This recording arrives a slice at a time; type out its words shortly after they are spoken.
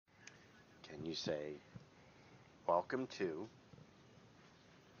and you say, welcome to,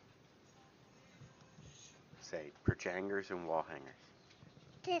 say, Perchangers and Wall Hangers.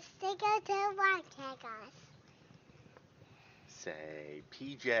 Say,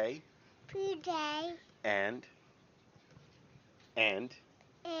 PJ. PJ. And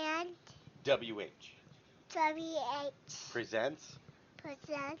WH. Presents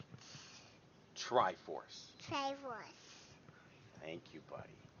Triforce. Thank you, buddy.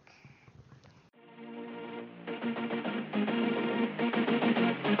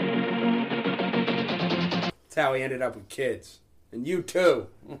 That's how we ended up with kids. And you too.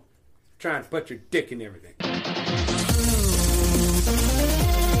 Trying to put your dick in everything.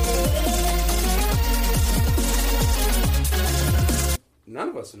 None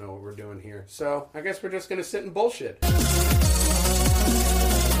of us know what we're doing here, so I guess we're just going to sit and bullshit.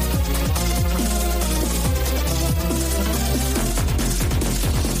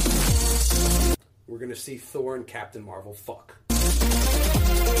 We're going to see Thor and Captain Marvel fuck.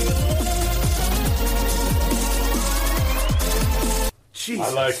 Jesus.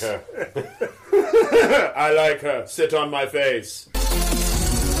 I like her. I like her. Sit on my face.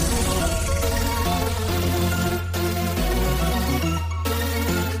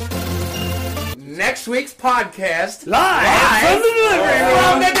 Next week's podcast, live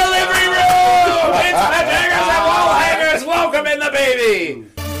from the delivery room. It's the Hangers and Wall Hangers. Welcome in the baby.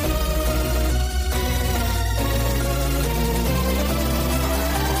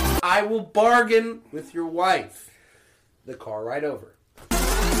 I will bargain with your wife. The car ride over.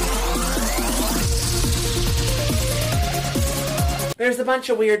 There's a bunch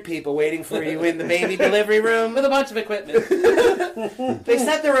of weird people waiting for you in the baby delivery room with a bunch of equipment. They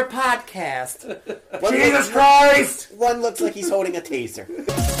said they're a podcast. Jesus Christ! One looks like he's holding a taser.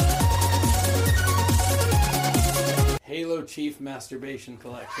 Halo Chief Masturbation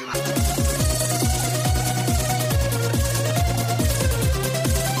Collection.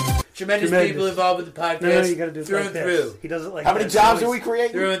 Tremendous people involved with the podcast. No, you gotta do it through like and this. through. He does it like How many jobs are we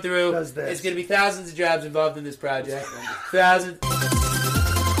creating? Through and through. Does this. It's going to be thousands of jobs involved in this project. Thousands.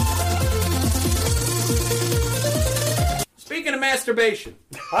 Speaking of masturbation.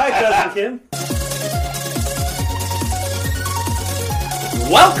 Hi, Cousin Kim.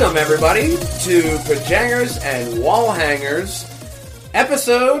 Welcome, everybody, to Pajangers and Wall Hangers,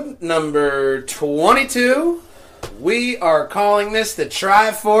 episode number 22. We are calling this the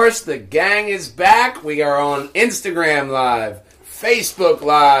Triforce. The gang is back. We are on Instagram Live, Facebook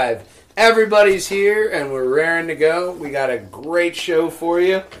Live. Everybody's here, and we're raring to go. We got a great show for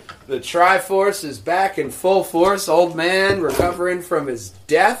you. The Triforce is back in full force. Old man recovering from his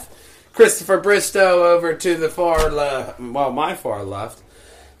death. Christopher Bristow over to the far left. Well, my far left.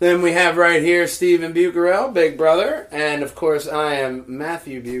 Then we have right here Stephen Bucarell, Big Brother. And, of course, I am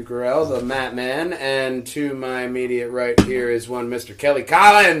Matthew Bucarell, the Matt Man. And to my immediate right here is one Mr. Kelly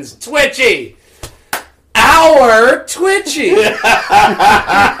Collins, Twitchy. Our Twitchy. Appreciate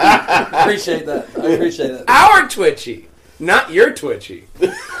that. I appreciate it. Our Twitchy. Not your Twitchy.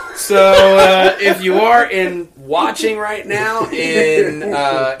 So, if you are watching right now in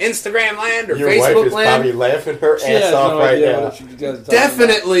Instagram land or Your Facebook wife is land, probably laughing her ass off right now.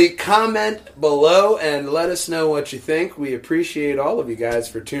 definitely comment below and let us know what you think. We appreciate all of you guys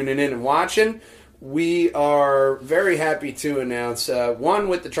for tuning in and watching. We are very happy to announce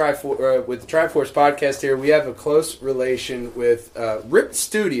with the Triforce podcast here. We have a close relation with Ripped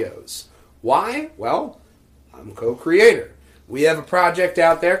Studios. Why? Well, I'm co-creator. We have a project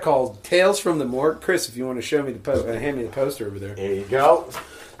out there called Tales from the Morgue. Chris, if you want to show me hand me the poster over there. There you go.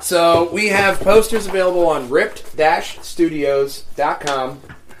 So we have posters available on ripped-studios.com,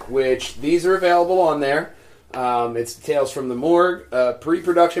 which these are available on there. It's Tales from the Morgue,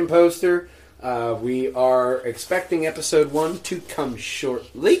 pre-production poster. We are expecting episode 1 to come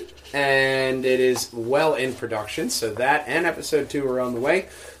shortly, and it is well in production, so that and episode 2 are on the way.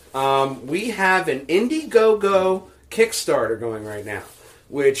 We have an Indiegogo Kickstarter going right now,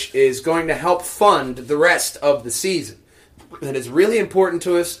 which is going to help fund the rest of the season. And it's really important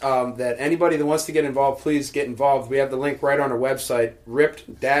to us that anybody that wants to get involved, please get involved. We have the link right on our website,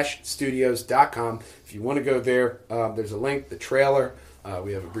 ripped-studios.com. If you want to go there, there's a link, the trailer.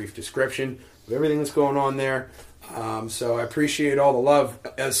 We have a brief description of everything that's going on there. So I appreciate all the love.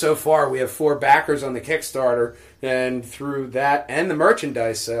 So far, we have 4 backers on the Kickstarter, and through that and the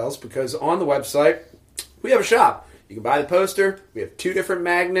merchandise sales, because on the website, we have a shop. You can buy the poster. We have 2 different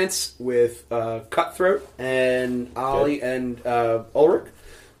magnets with Cutthroat and Ollie and Ulrich,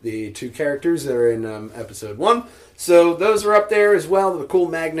 the 2 characters that are in episode 1. So those are up there as well, the cool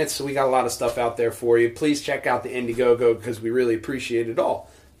magnets. So we got a lot of stuff out there for you. Please check out the Indiegogo because we really appreciate it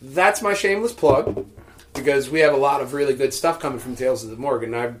all. that's my shameless plug, because we have a lot of really good stuff coming from Tales of the Morgue,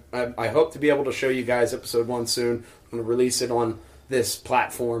 and I hope to be able to show you guys episode 1 soon. I'm going to release it on this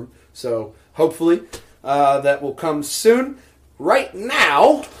platform, so hopefully that will come soon. Right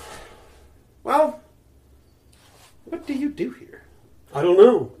now, well, what do you do here? I don't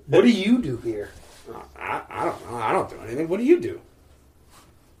know. What do you do here? I don't know. I don't do anything. What do you do?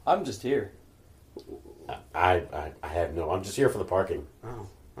 I'm just here. I have no. I'm just here for the parking. Oh,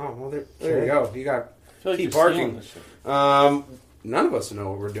 well, there you go. You got I feel like key you're parking. stealing this shit. None of us know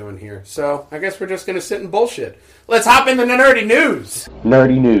what we're doing here, so I guess we're just going to sit and bullshit. Let's hop into the nerdy news.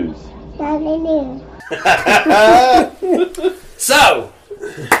 Nerdy news. So,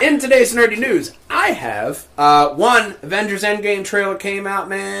 in today's nerdy news, I have one Avengers Endgame trailer came out,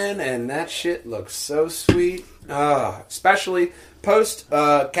 man, and that shit looks so sweet. Especially post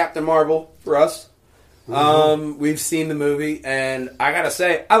Captain Marvel for us. We've seen the movie, and I gotta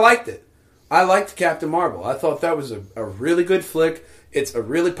say, I liked it. I liked Captain Marvel. I thought that was a really good flick. It's a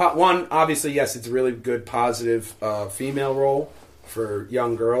really obviously, yes, it's a really good positive female role for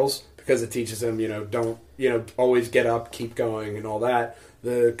young girls, because it teaches them, don't always get up, keep going, and all that,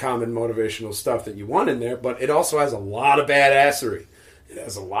 the common motivational stuff that you want in there. But it also has a lot of badassery. It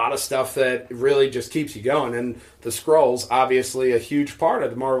has a lot of stuff that really just keeps you going. And the Skrulls, obviously a huge part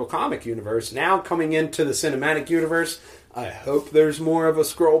of the Marvel comic universe. Now coming into the cinematic universe, I hope there's more of a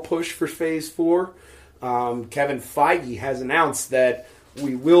Skrull push for Phase 4. Kevin Feige has announced that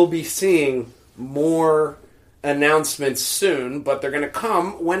we will be seeing more announcements soon, but they're going to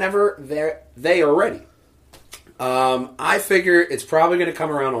come whenever they are ready. I figure it's probably going to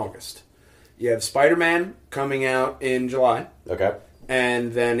come around August. You have Spider-Man coming out in July. Okay.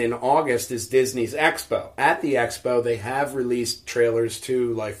 And then in August is Disney's Expo. At the Expo, they have released trailers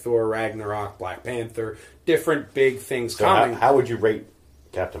to, like, Thor, Ragnarok, Black Panther, different big things coming. How would you rate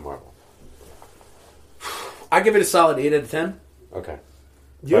Captain Marvel? I give it a solid 8 out of 10. Okay.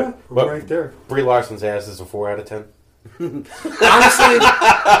 Yeah, But right there. Brie Larson's ass is a 4 out of 10. Honestly,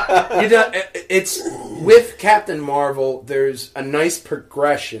 it's with Captain Marvel, there's a nice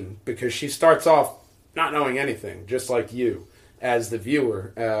progression, because she starts off not knowing anything, just like you as the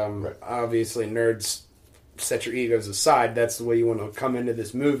viewer. Right. Obviously, nerds, set your egos aside. That's the way you want to come into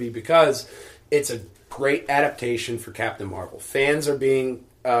this movie, because it's a great adaptation for Captain Marvel. Fans are being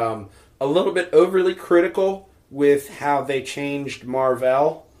a little bit overly critical with how they changed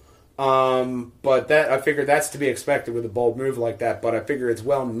Marvel. But that, I figure that's to be expected with a bold move like that. But I figure it's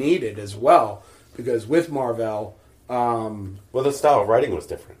well needed as well, because with Marvel, Well, the style of writing was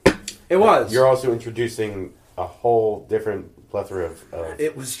different. it was. You're also introducing a whole different plethora of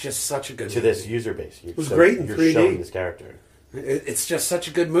It was just such a good to movie. this user base. It was great in You're 3D. showing this character. It's just such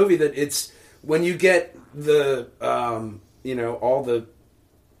a good movie that it's when you get the all the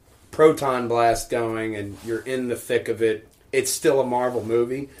proton blast going and you're in the thick of it. It's still a Marvel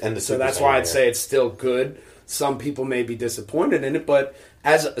movie, And so that's why I'd say it's still good. Some people may be disappointed in it, but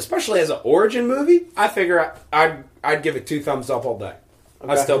especially as an origin movie, I figure I'd give it 2 thumbs up all day.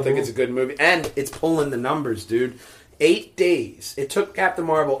 I still think it's a good movie, and it's pulling the numbers, dude. 8 days. It took Captain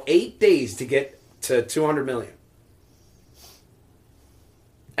Marvel 8 days to get to 200 million.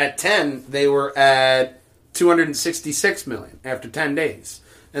 At 10, they were at 266 million after 10 days.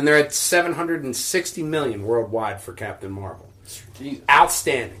 And they're at 760 million worldwide for Captain Marvel. Jesus.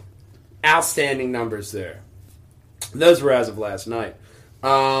 Outstanding. Outstanding numbers there. Those were as of last night.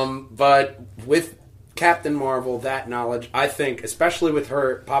 But with Captain Marvel, that knowledge, I think, especially with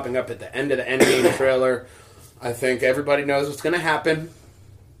her popping up at the end of the Endgame trailer, I think everybody knows what's going to happen.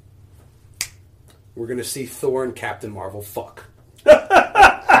 We're going to see Thor and Captain Marvel fuck. No,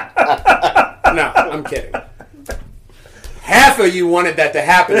 I'm kidding. Half of you wanted that to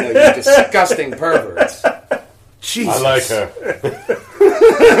happen, though, you disgusting perverts. Jesus. I like her.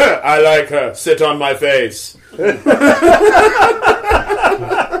 I like her. Sit on my face.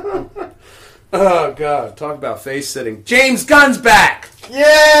 Oh, God. Talk about face sitting. James Gunn's back.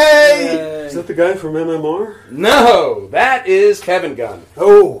 Yay! Is that the guy from MMR? No, that is Kevin Gunn.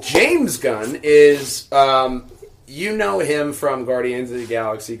 Oh. James Gunn is, you know him from Guardians of the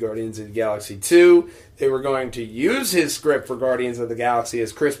Galaxy 2. They were going to use his script for Guardians of the Galaxy,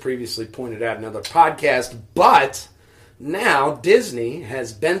 as Chris previously pointed out in another podcast, but now Disney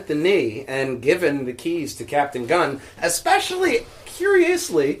has bent the knee and given the keys to Captain Gunn, especially,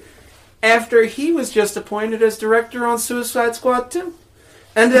 curiously, after he was just appointed as director on Suicide Squad 2.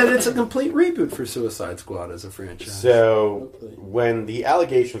 And that it's a complete reboot for Suicide Squad as a franchise. So, when the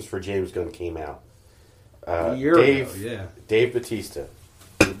allegations for James Gunn came out, A year ago, yeah. Dave Bautista,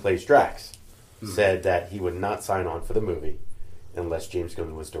 who plays Drax, said that he would not sign on for the movie unless James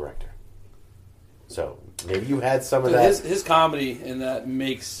Gunn was director. So maybe you had some of that. His comedy in that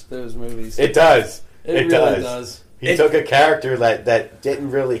makes those movies. It does. It really does. He took a character that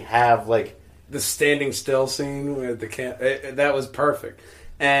didn't really have like the standing still scene with the that was perfect.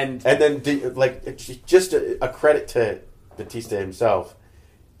 And then just a credit to Batista himself.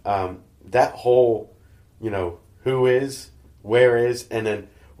 That whole, who is, where is, and then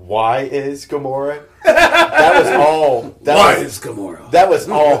why is Gamora? That was all. Why is Gamora? That was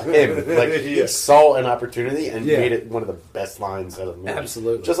all him. Like he saw an opportunity and made it one of the best lines out of the movie.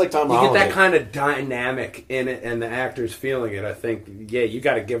 Absolutely, just like Tom You Holland. get that kind of dynamic in it, and the actors feeling it. I think, you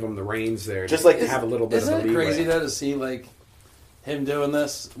got to give them the reins there. Just like have a little bit of a Isn't it leeway. crazy though to see like him doing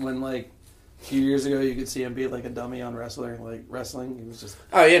this when like a few years ago you could see him be like a dummy on wrestling. He was just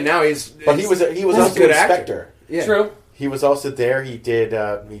now he's. But he was also a good good actor. Spectre. Yeah. true. He was also there. He did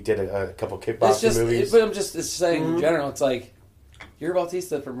a couple kickboxing It's just, movies. but I'm just saying in general. It's like you're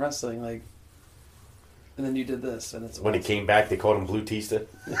Bautista from wrestling, like, and then you did this, and it's When he came back, they called him Blue Tista.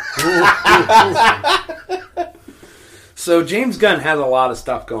 So James Gunn has a lot of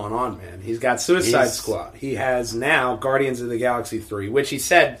stuff going on, man. He's got Suicide Squad. He has now Guardians of the Galaxy 3, which he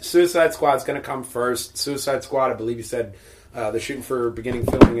said Suicide Squad's going to come first. Suicide Squad, I believe he said they're shooting for beginning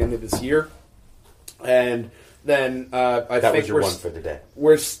filming end of this year. And then I That think was your one for the day.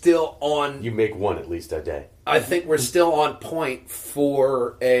 we're still on. You make one at least a day. I think we're still on point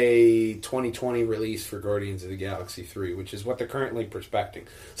for a 2020 release for Guardians of the Galaxy 3, which is what they're currently prospecting.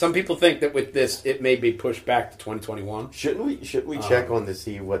 Some people think that with this, it may be pushed back to 2021. Shouldn't we check on to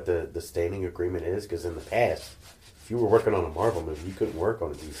see what the standing agreement is? Because in the past, if you were working on a Marvel movie, you couldn't work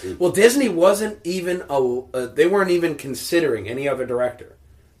on a DC. Well, Disney wasn't even they weren't even considering any other director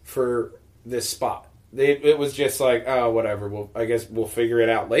for this spot. It was just like, oh, whatever. Well, I guess we'll figure it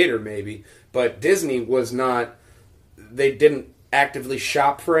out later, maybe. But Disney was not. They didn't actively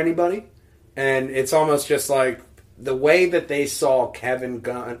shop for anybody, and it's almost just like the way that they saw Kevin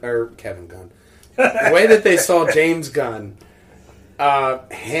Gunn, the way that they saw James Gunn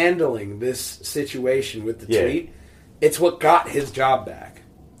handling this situation with the tweet. It's what got his job back.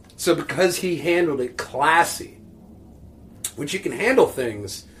 So because he handled it classy, which you can handle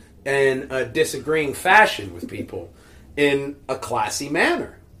things in a disagreeing fashion with people in a classy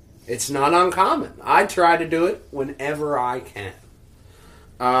manner. It's not uncommon. I try to do it whenever I can.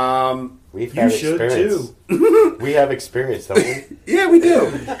 We've You had should experience. too. We have experience, don't we? Yeah, we do.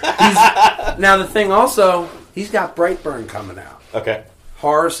 Now the thing also, he's got Brightburn coming out. Okay.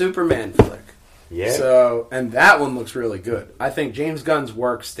 Horror Superman flick. Yeah. So, and that one looks really good. I think James Gunn's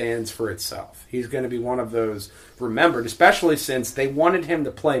work stands for itself. He's going to be one of those remembered, especially since they wanted him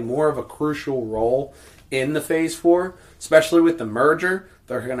to play more of a crucial role in the Phase 4, especially with the merger.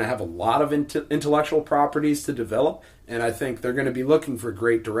 They're going to have a lot of intellectual properties to develop, and I think they're going to be looking for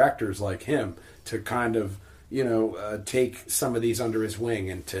great directors like him to kind of, take some of these under his wing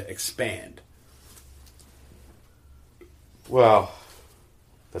and to expand. Well,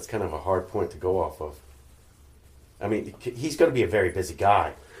 that's kind of a hard point to go off of. I mean, he's going to be a very busy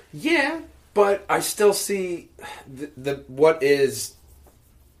guy. Yeah, but I still see the what is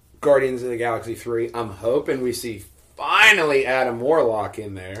Guardians of the Galaxy 3. I'm hoping we see finally Adam Warlock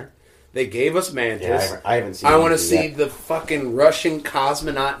in there. They gave us Mantis. Yeah, I haven't seen I want to anything see yet. the fucking Russian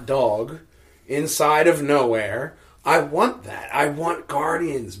cosmonaut dog inside of nowhere. I want that. I want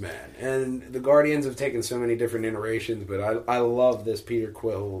Guardians, man. And the Guardians have taken so many different iterations, but I love this Peter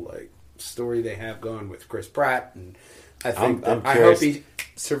Quill story they have going with Chris Pratt, and I think I'm I curious. hope he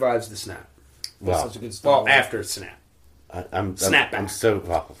survives the snap. Well, Such a good story. Well, after snap. I'm Snap back. I'm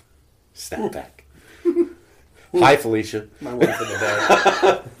so snap back. Hi, Felicia. My one for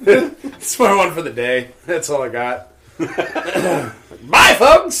the day. It's my one for the day. That's all I got. Bye,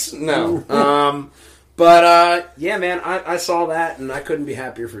 folks. No. But yeah, man, I saw that, and I couldn't be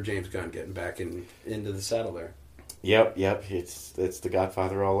happier for James Gunn getting back into the saddle there. Yep. It's the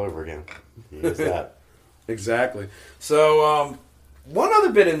Godfather all over again. He is that. Exactly. So, one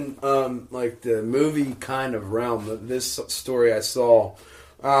other bit in the movie kind of realm, this story I saw.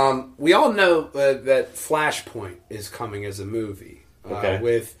 We all know that Flashpoint is coming as a movie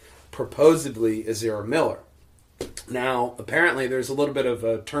with proposedly Ezra Miller. Now, apparently, there's a little bit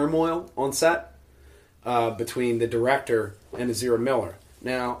of turmoil on set between the director and Ezra Miller.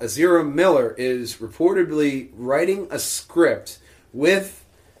 Now, Ezra Miller is reportedly writing a script with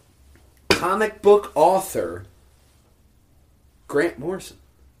comic book author Grant Morrison,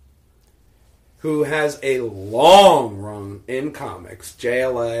 who has a long run in comics,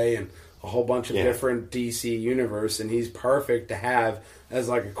 JLA, and a whole bunch of different DC universe, and he's perfect to have as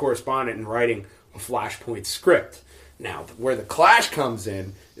like a correspondent in writing a Flashpoint script. Now, where the clash comes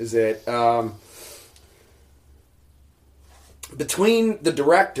in is that between the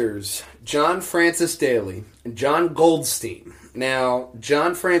directors, John Francis Daly and John Goldstein. Now,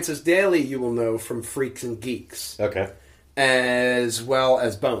 John Francis Daly, you will know from Freaks and Geeks. Okay. As well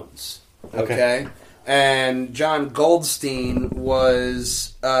as Bones. Okay? And John Goldstein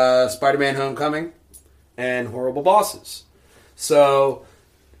was Spider-Man Homecoming and Horrible Bosses. So,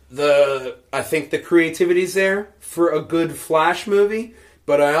 I think the creativity's there for a good Flash movie,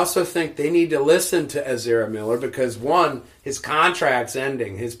 but I also think they need to listen to Ezra Miller because, one, his contract's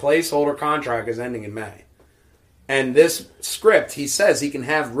ending. His placeholder contract is ending in May. And this script, he says he can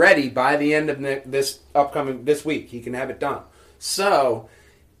have ready by the end of this week. He can have it done. So,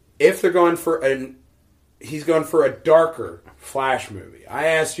 if they're going for he's going for a darker Flash movie. I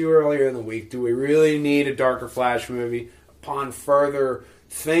asked you earlier in the week, do we really need a darker Flash movie? Upon further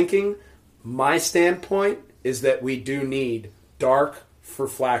thinking, my standpoint is that we do need dark for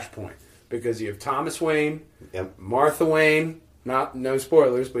Flashpoint. Because you have Thomas Wayne, Martha Wayne, no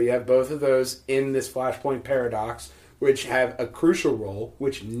spoilers, but you have both of those in this Flashpoint paradox, which have a crucial role,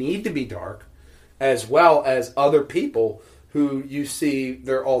 which need to be dark, as well as other people who you see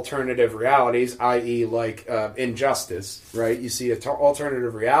their alternative realities, i.e. like Injustice, right? You see an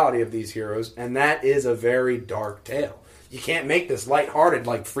alternative reality of these heroes, and that is a very dark tale. You can't make this lighthearted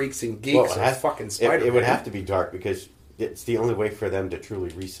like Freaks and Geeks or fucking Spider-Man. It would have to be dark because it's the only way for them to truly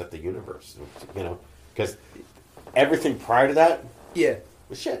reset the universe, you know? Because everything prior to that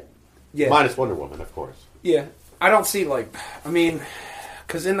was shit. Yeah. Minus Wonder Woman, of course. Yeah. I don't see,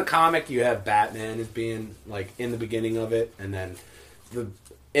 because in the comic you have Batman as being, in the beginning of it, and then the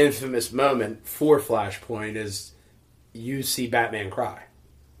infamous moment for Flashpoint is you see Batman cry.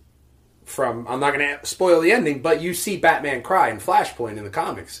 I'm not going to spoil the ending, but you see Batman cry in Flashpoint in the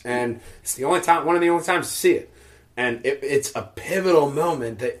comics, and it's one of the only times to see it. And it's a pivotal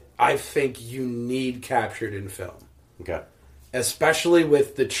moment that I think you need captured in film. Okay. Especially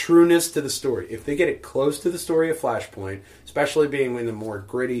with the trueness to the story. If they get it close to the story of Flashpoint, especially being in the more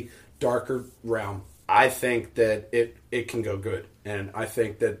gritty, darker realm, I think that it can go good. And I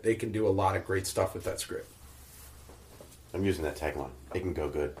think that they can do a lot of great stuff with that script. I'm using that tagline. It can go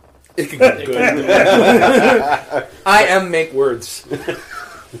good. It can go good. I am make words.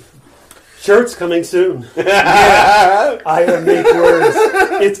 Shirts coming soon. I am make words.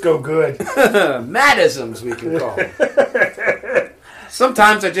 It's go good. Madisms, we can call them.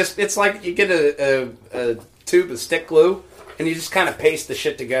 Sometimes it's like you get a tube of stick glue and you just kind of paste the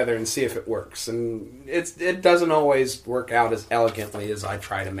shit together and see if it works. And it doesn't always work out as elegantly as I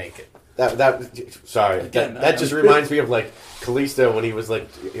try to make it. That just reminds me of Kalisto when he was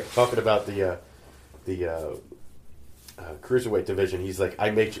talking about the cruiserweight division. He's like,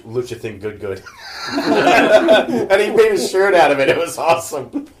 I make Lucha thing good. And he made a shirt out of it. It was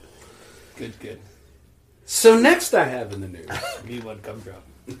awesome. Good. So next I have in the news, Me one come drop.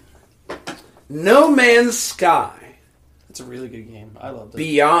 No Man's Sky. It's a really good game. I loved it.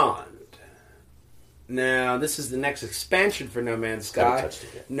 Beyond. Now, this is the next expansion for No Man's Sky.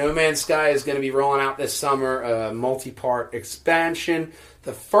 No Man's Sky is going to be rolling out this summer, a multi-part expansion.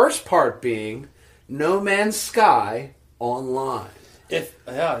 The first part being No Man's Sky Online. It's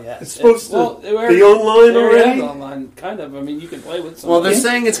supposed to be online already? Online, kind of. I mean, you can play with some. Well, they're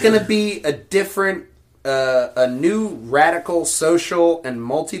saying it's going to be a different, a new radical social and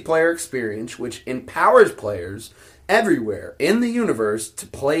multiplayer experience which empowers players everywhere in the universe to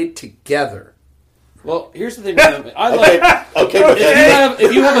play together. Well, here's the thing. If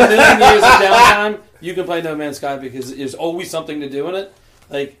you have a million years of downtime, you can play No Man's Sky because there's always something to do in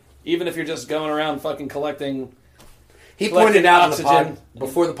it. Even if you're just going around fucking collecting. He pointed out oxygen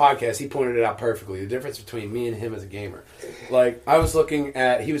before the podcast. He pointed it out perfectly. The difference between me and him as a gamer. I was looking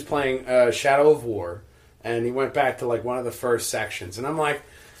at. He was playing Shadow of War, and he went back to one of the first sections, and I'm like,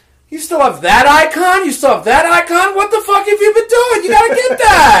 "You still have that icon? You still have that icon? What the fuck have you been doing? You gotta get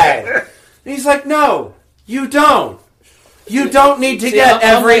that." And he's like, "No, you don't. You don't need to get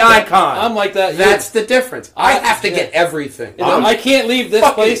every icon." I'm like that. That's the difference. I have to get everything. I can't leave this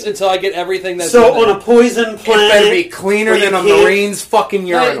place until I get everything that's so on a poison planet. It better be cleaner than a Marine's fucking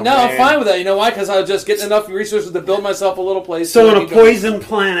urinal. No, I'm fine with that. You know why? Because I was just getting enough resources to build myself a little place. So on a poison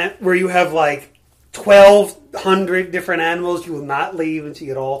planet where you have 1,200 different animals, you will not leave until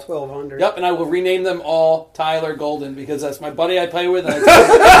you get all 1,200. Yep, and I will rename them all Tyler Golden because that's my buddy I play with, and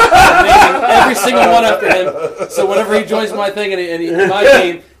I'm naming every single one after him. So whenever he joins my thing and my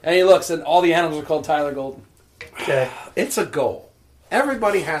team, and he looks, and all the animals are called Tyler Golden. Okay, it's a goal.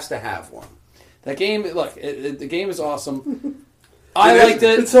 Everybody has to have one. That game, look, the game is awesome. I liked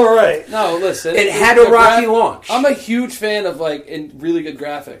it. It's all right. No, listen. It had a rocky launch. I'm a huge fan of really good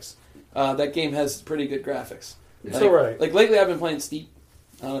graphics. That game has pretty good graphics. It's all right. Like lately, I've been playing Steep.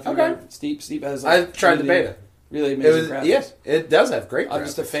 I don't know if you remember. Steep has. I tried the beta. Really amazing graphics. Yes, it does have great graphics. I'm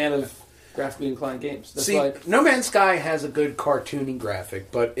just a fan of graphically inclined games. That's See, why No Man's Sky has a good cartoony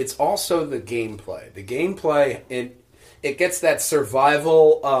graphic, but it's also the gameplay. The gameplay, it gets that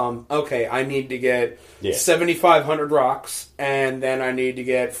survival. Okay, I need to get 7,500 rocks, and then I need to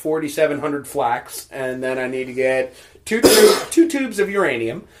get 4,700 flax, and then I need to get two tubes of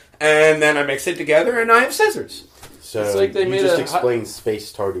uranium, and then I mix it together, and I have scissors. So it's like they you made just a explained Space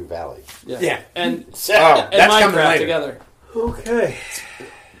Stardew Valley. Yeah. And that's coming Minecraft later. together. Okay.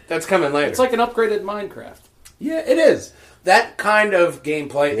 That's coming later. It's like an upgraded Minecraft. Yeah, it is. That kind of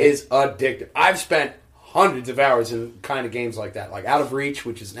gameplay is addictive. I've spent hundreds of hours in kind of games like that, like Out of Reach,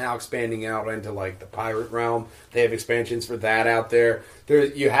 which is now expanding out into like the pirate realm. They have expansions for that out there.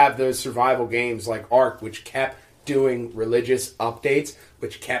 You have those survival games like Ark, which kept doing religious updates,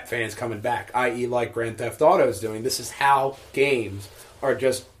 which kept fans coming back, i.e. like Grand Theft Auto is doing. This is how games are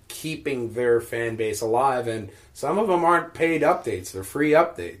just keeping their fan base alive, and some of them aren't paid updates. They're free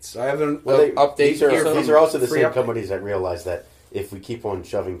updates. I have an update these are, here. These are also the free same update. companies that realize that if we keep on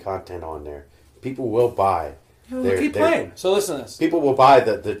shoving content on there, people will buy. Keep playing. So listen to this. People will buy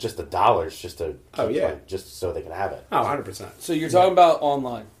just the dollars just to keep Oh, yeah. playing, just so they can have it. Oh, 100%. So you're talking about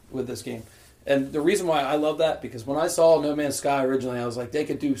online with this game. And the reason why I love that, because when I saw No Man's Sky originally, I was like, they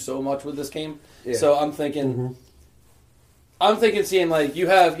could do so much with this game. Yeah. So I'm thinking, seeing like you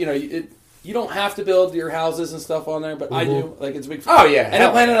have, you don't have to build your houses and stuff on there, but I do. Like it's a big. Oh, yeah. And the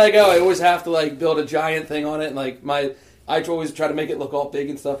planet I go, I always have to like build a giant thing on it, and like I always try to make it look all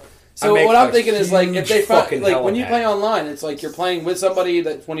big and stuff. So what I'm thinking is like if they find, like when you play online, it's like you're playing with somebody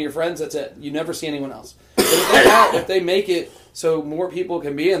that's one of your friends. That's it. You never see anyone else. But if they make it so more people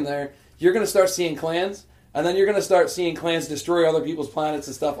can be in there, you're going to start seeing clans, and then you're going to start seeing clans destroy other people's planets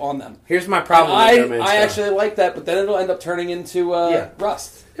and stuff on them. Here's my problem And with No Man's I Sky. actually like that, but then it'll end up turning into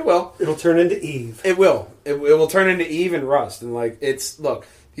Rust. It will. It'll turn into Eve. It will. It will turn into Eve and Rust. And like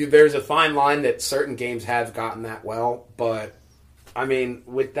there's a fine line that certain games have gotten that well, but I mean,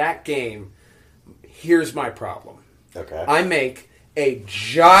 with that game, here's my problem. Okay. I make a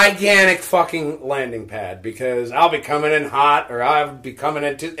gigantic fucking landing pad because I'll be coming in hot or I'll be coming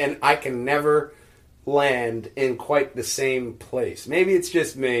in and I can never land in quite the same place. Maybe it's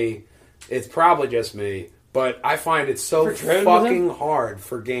just me. It's probably just me. But I find it so fucking hard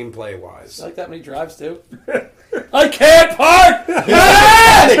for gameplay wise. You like that many drives too? I can't park!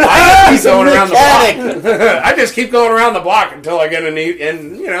 I keep going around the block. I just keep going around the block until I get a need.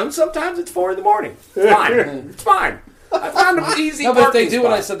 And sometimes it's 4 a.m. It's fine. It's fine. I found an easy No, but if they parking do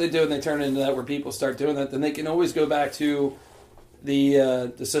what I spot. said they do, and they turn it into that where people start doing that, then they can always go back to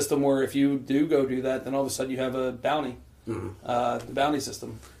the system where if you do go do that, then all of a sudden you have a bounty, the bounty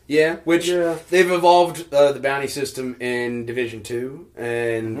system. Yeah, they've evolved the bounty system in Division 2,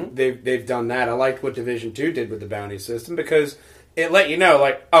 and they've done that. I liked what Division 2 did with the bounty system because it let you know,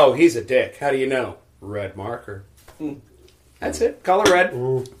 like, oh, he's a dick. How do you know? Red marker. That's it. Color red.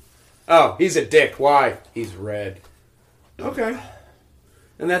 Oh, he's a dick. Why? He's red. Okay.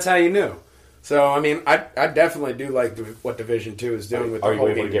 And that's how you knew. So, I mean, I definitely do like what Division 2 is doing with the Are whole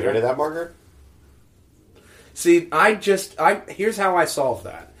you able game. to get rid of that marker? See, here's how I solved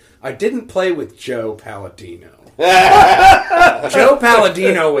that. I didn't play with Joe Palladino. Joe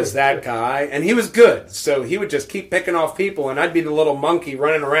Palladino was that guy, and he was good. So he would just keep picking off people, and I'd be the little monkey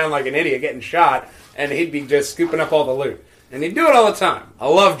running around like an idiot getting shot, and he'd be just scooping up all the loot. And he'd do it all the time. I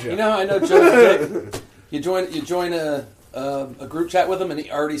love Joe. I know Joe's a dick. You join a group chat with him, and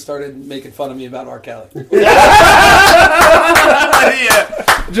he already started making fun of me about R. Kelly. Yeah,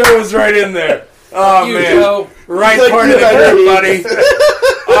 Joe was right in there. Oh, You, man. Joe. Right He's like, part of the "You group, buddy.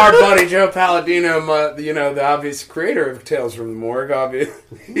 Our buddy Joe Palladino, the obvious creator of Tales from the Morgue, obviously,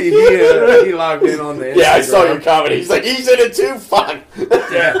 he logged in on the Instagram. Yeah, I saw your comment. He's like, he's in it too. Fuck.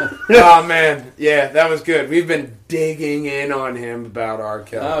 Yeah. Oh, man. Yeah, that was good. We've been digging in on him about R.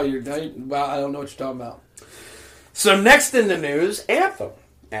 Kelly. Well, I don't know what you're talking about. So next in the news, Anthem,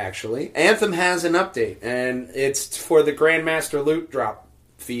 actually. Anthem has an update, and it's for the Grandmaster loot drop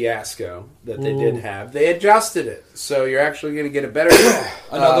fiasco that they did have. They adjusted it, so you're actually going to get a better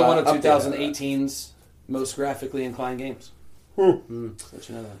Another one of update 2018's most graphically inclined games. Let you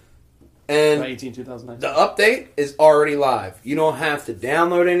know that. And 2019. the update is already live. You don't have to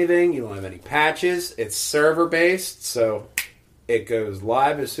download anything. You don't have any patches. It's server based, so it goes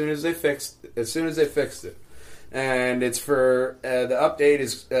live as soon as they fixed it. And it's for the update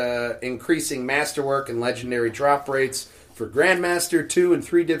is increasing masterwork and legendary drop rates for Grandmaster 2 and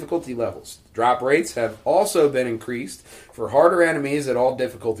 3 difficulty levels. Drop rates have also been increased for harder enemies at all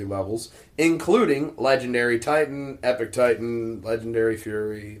difficulty levels, including Legendary Titan, Epic Titan, Legendary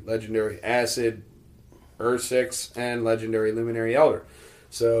Fury, Legendary Acid, Ursix, and Legendary Luminary Elder.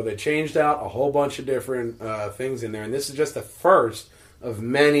 So they changed out a whole bunch of different things in there, and this is just the first of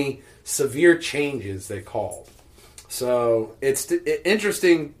many severe changes they called. So it's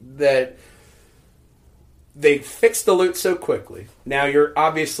interesting that they fixed the loot so quickly. Now you're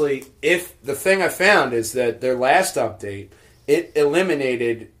obviously, if the thing I found is that their last update, it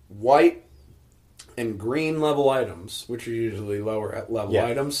eliminated white and green level items, which are usually lower level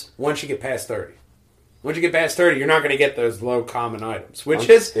items, once you get past 30. Once you get past 30, you're not going to get those low common items, which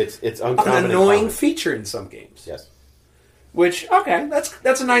is it's an uncommon annoying feature in some games. Yes. Which, okay,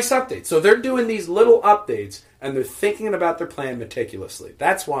 that's a nice update. So they're doing these little updates, and they're thinking about their plan meticulously.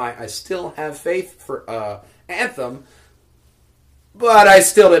 That's why I still have faith for Anthem, but I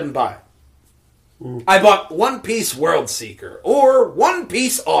still didn't buy it. I bought One Piece World Seeker, or One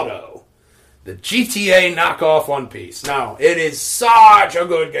Piece Auto. The GTA knockoff One Piece. No, it is such a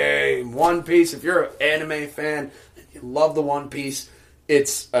good game. One Piece, if you're an anime fan, and you love the One Piece,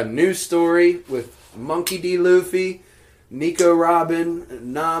 it's a new story with Monkey D. Luffy, Nico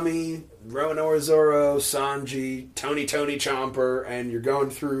Robin, Nami, Roronoa Zoro, Sanji, Tony Chomper, and you're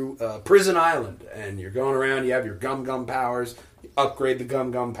going through Prison Island, and you're going around, you have your Gum powers, you upgrade the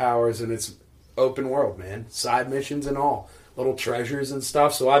Gum powers, and it's open world, man. Side missions and all. Little treasures and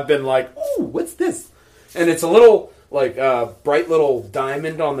stuff. So I've been like, ooh, what's this? And it's a little, like, bright little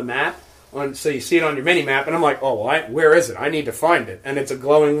diamond on the map. So you see it on your mini-map, and I'm like, oh, well, where is it? I need to find it. And it's a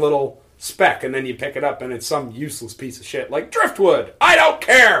glowing little speck, and then you pick it up, and it's some useless piece of shit, like driftwood. I don't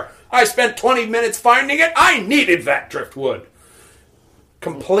care! I spent 20 minutes finding it. I needed that driftwood.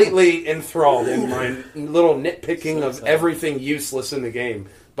 Completely enthralled in my little nitpicking of everything useless in the game.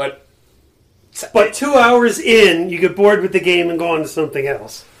 But 2 hours in, you get bored with the game and go on to something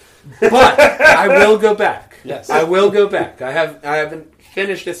else. But I will go back. Yes. I will go back. I haven't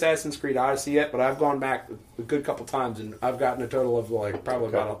finished Assassin's Creed Odyssey yet, but I've gone back a good couple times, and I've gotten a total of probably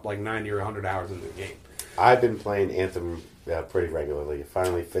about 90 or 100 hours into the game. I've been playing Anthem pretty regularly.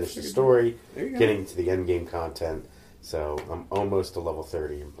 Finally finished the story, getting to the end game content. So I'm almost to level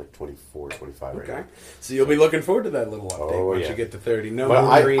 30. I'm like 24, 25 right now. So you'll be looking forward to that little update once you get to 30. No but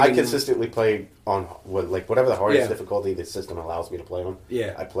more I consistently play on whatever the hardest difficulty the system allows me to play on.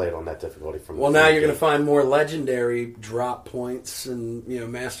 Yeah. I play it on that difficulty from. Well, now you're going to find more legendary drop points and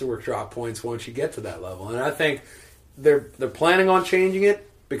masterwork drop points once you get to that level. And I think they're planning on changing it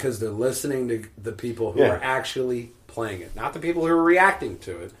because they're listening to the people who are actually playing it, not the people who are reacting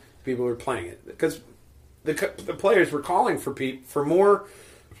to it. People who are playing it, because the players were calling for more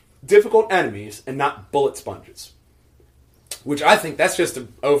difficult enemies and not bullet sponges. Which I think that's just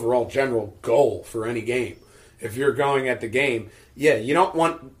an overall general goal for any game. If you're going at the game, you don't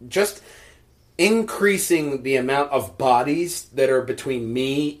want just increasing the amount of bodies that are between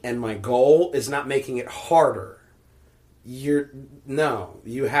me and my goal is not making it harder. You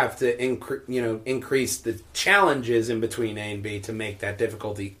have to increase the challenges in between A and B to make that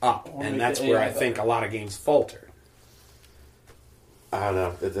difficulty up, and that's where I think a lot of games falter. I don't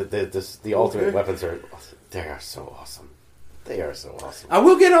know. The ultimate weapons they are so awesome. They are so awesome. I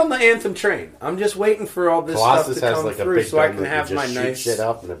will get on the Anthem train. I'm just waiting for all this Colossus stuff to come has through a big so I gun can that have you my just nice shoot shit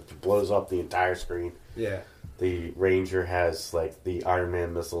up and it blows up the entire screen. Yeah. The Ranger has the Iron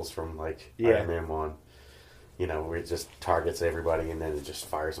Man missiles from Iron Man 1. Where it just targets everybody and then it just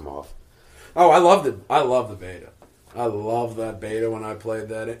fires them off. Oh, I love the beta. I love that beta when I played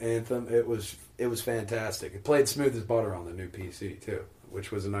that Anthem. It was fantastic. It played smooth as butter on the new PC too,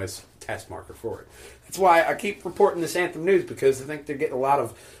 which was a nice test marker for it. That's why I keep reporting this Anthem news, because I think they're getting a lot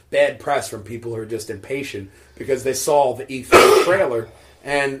of bad press from people who are just impatient because they saw the E3 trailer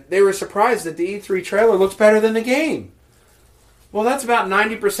and they were surprised that the E3 trailer looks better than the game. Well, that's about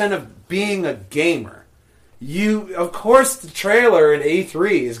 90% of being a gamer. Of course, the trailer in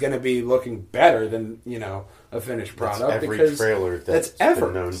E3 is going to be looking better than a finished product. That's every because trailer that's ever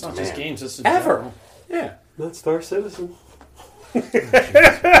been known It's to not man. just games, it's ever. Yeah. Not Star Citizen. How did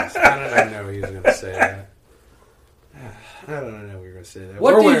I know he was going to say that? How did I know we were going to say that?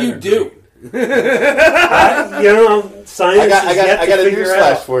 What We're do wearing you our do? green. Science I got a figure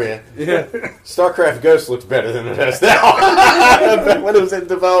newsflash out. for you. Yeah. StarCraft Ghost looks better than it does now. When it was in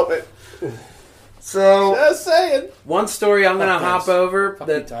development. So, Just saying. one story I'm going to Fuck hop over Fuck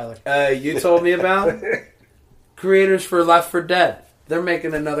you, that Tyler. you told me about. Creators for Left 4 Dead. They're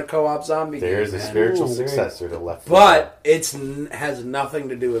making another co-op zombie game. There's a man. spiritual Ooh, successor to Left 4 Dead. But it has nothing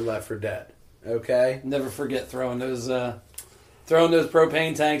to do with Left 4 Dead. Okay? Never forget throwing those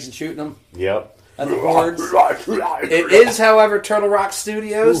propane tanks and shooting them Yep. at the boards. It is, however, Turtle Rock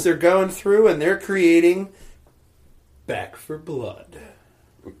Studios. They're going through and they're creating Back for Blood.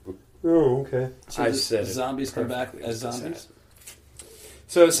 Oh, okay. So I the said it. zombies come back Perfectly as zombies.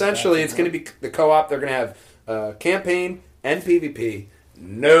 So essentially, it's going to be the co-op. They're going to have campaign and PvP.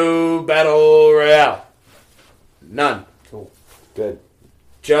 No battle royale. None. Cool. Good.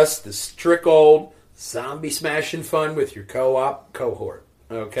 Just the strict old zombie smashing fun with your co-op cohort.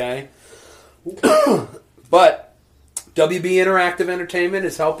 Okay? But WB Interactive Entertainment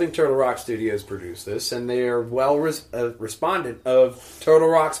is helping Turtle Rock Studios produce this, and they are well respondent of Turtle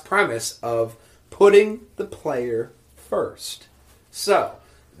Rock's premise of putting the player first. So,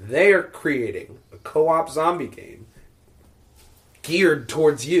 they are creating a co-op zombie game geared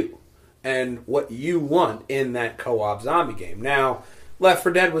towards you and what you want in that co-op zombie game. Now, Left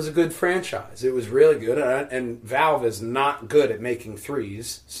 4 Dead was a good franchise. It was really good, and Valve is not good at making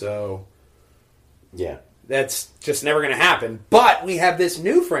threes, so Yeah. that's just never going to happen. But we have this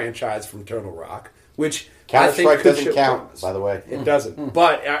new franchise from Turtle Rock, which I think Counter-Strike could doesn't show count, promise. by the way. It doesn't.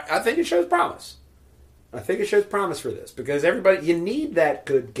 But I think it shows promise. I think it shows promise for this because you need that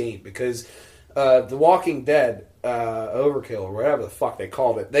good game because The Walking Dead Overkill or whatever the fuck they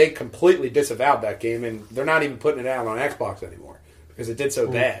called it, they completely disavowed that game and they're not even putting it out on Xbox anymore because it did so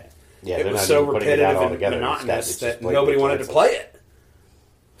bad. Yeah, it they're was not so even putting it out repetitive and altogether. monotonous It's that just blatantly nobody wanted to canceled. play it.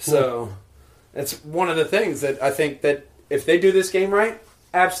 So it's one of the things that I think that if they do this game right,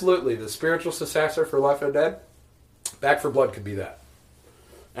 absolutely the spiritual successor for Left 4 Dead, Back 4 Blood could be that.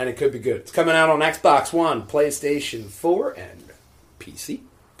 And it could be good. It's coming out on Xbox One, PlayStation 4, and PC.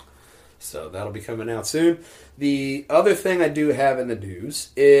 So that'll be coming out soon. The other thing I do have in the news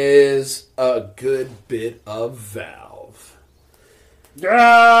is a good bit of Valve.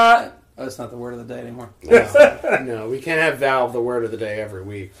 Oh, that's not the word of the day anymore. No, we can't have Valve the word of the day every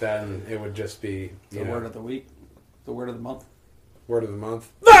week. Then it would just be The word of the week. The word of the month. word of the month.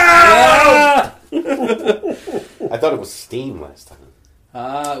 Ah! I thought it was Steam last time.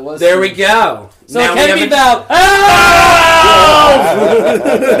 It was. There we go. So Now it we can have be a- Valve.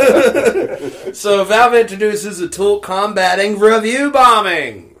 So Valve introduces a tool combating review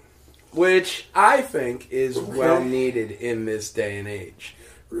bombing, which I think is well needed in this day and age.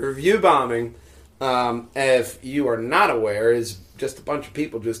 Review bombing, if you are not aware, is just a bunch of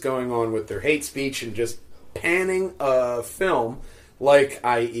people just going on with their hate speech and just panning a film, like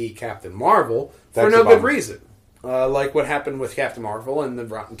i.e. Captain Marvel, for That's no a good bummer. reason. Like what happened with Captain Marvel and the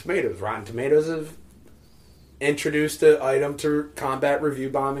Rotten Tomatoes. Rotten Tomatoes have introduced an item to combat review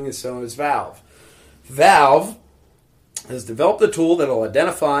bombing, and so has Valve. Valve has developed a tool that will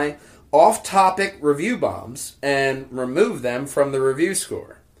identify off-topic review bombs and remove them from the review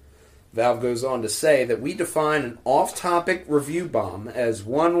score. Valve goes on to say that we define an off-topic review bomb as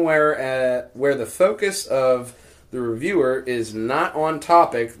one where the focus of the reviewer is not on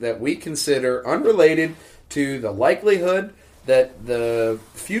topic that we consider unrelated to the likelihood that the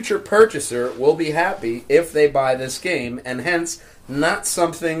future purchaser will be happy if they buy this game, and hence not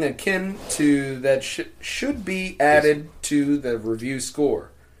something akin to that should be added to the review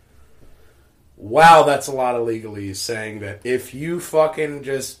score. Wow, that's a lot of legalese saying that if you fucking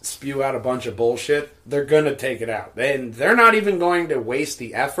just spew out a bunch of bullshit, they're going to take it out. And they're not even going to waste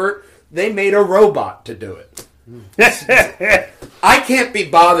the effort. They made a robot to do it. I can't be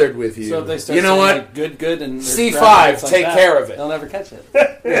bothered with you. So if they start you know saying, what? like, good, and C5, graphics like take that, care of it. They'll never catch it.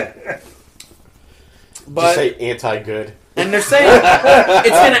 Just But say anti-good. and they're saying it's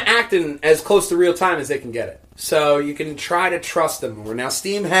going to act in as close to real time as they can get it. So you can try to trust them more. Now,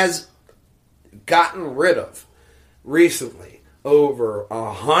 Steam has gotten rid of recently over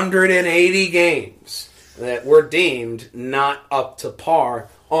 180 games that were deemed not up to par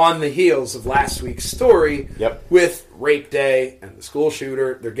on the heels of last week's story with Rape Day and the school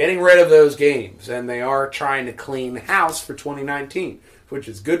shooter. They're getting rid of those games, and they are trying to clean house for 2019, which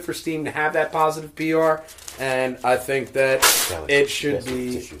is good for Steam to have that positive PR, and I think that it should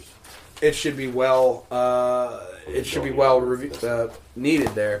be well needed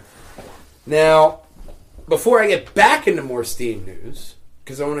there. Now, before I get back into more Steam news,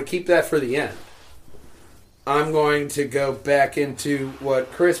 because I want to keep that for the end, I'm going to go back into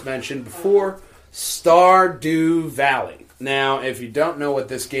what Chris mentioned before, Stardew Valley. Now, if you don't know what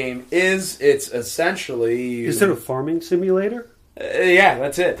this game is, it's essentially... Is it a farming simulator? Yeah,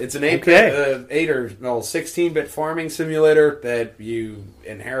 that's it. It's an 16-bit farming simulator that you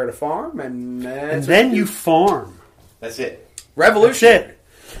inherit a farm and then you farm. That's it. Revolutionary. That's it.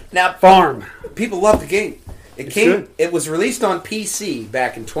 Now, Farm. people love the game. It was released on PC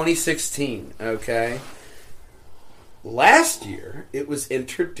back in 2016. Okay. Last year, it was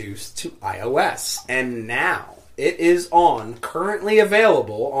introduced to iOS, and now it is currently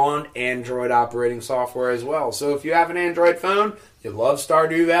available on Android operating software as well. So if you have an Android phone, you love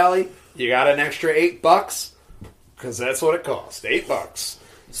Stardew Valley, you got an extra $8, because that's what it costs, $8.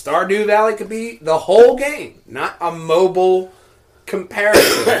 Stardew Valley could be the whole game, not a mobile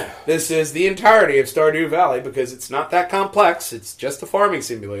comparison. This is the entirety of Stardew Valley because it's not that complex. It's just a farming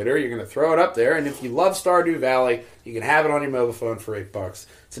simulator. You're going to throw it up there, and if you love Stardew Valley, you can have it on your mobile phone for $8.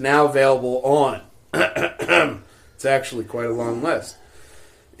 It's now available on. It's actually quite a long list.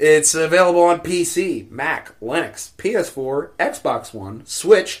 It's available on PC, Mac, Linux, PS4, Xbox One,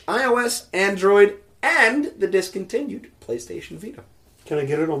 Switch, iOS, Android, and the discontinued PlayStation Vita. Can I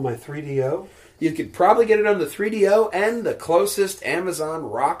get it on my 3DO? You could probably get it on the 3DO and the closest Amazon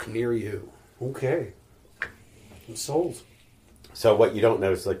Rock near you. Okay. I'm sold. So what you don't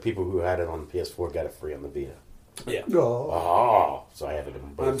know is like people who had it on the PS4 got it free on the Vita. Yeah. Oh, so I have it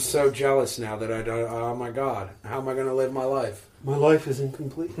in both. I'm so jealous now that I don't... Oh, my God. How am I going to live my life? My life is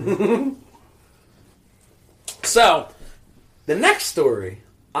incomplete. So, the next story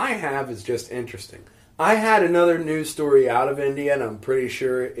I have is just interesting. I had another news story out of India, and I'm pretty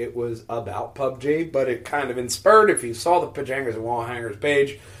sure it was about PUBG, but it kind of inspired. If you saw the Pajangers and Wall Hangers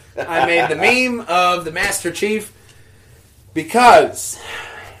page, I made the meme of the Master Chief because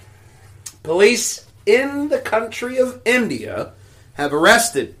police in the country of India have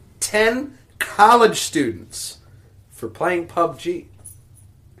arrested 10 college students for playing PUBG.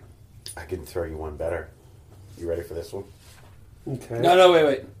 I can throw you one better. You ready for this one? Okay. No,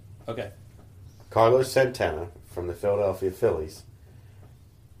 wait. Okay. Carlos Santana from the Philadelphia Phillies,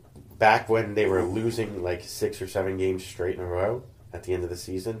 back when they were losing like 6 or 7 games straight in a row at the end of the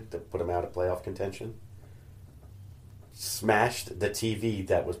season to put them out of playoff contention, smashed the TV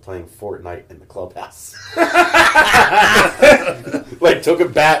that was playing Fortnite in the clubhouse. Like took a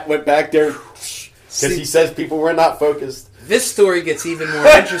bat, went back there, because he says people were not focused. This story gets even more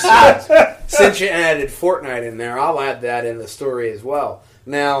interesting. Since you added Fortnite in there, I'll add that in the story as well.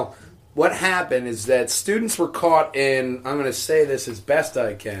 Now, what happened is that students were caught in, I'm going to say this as best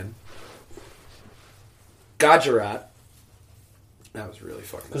I can, Gujarat. That was really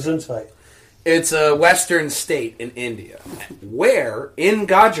fucking Gesundheit. It's a western state in India, where in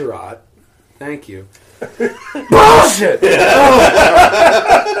Gujarat, thank you. Bullshit!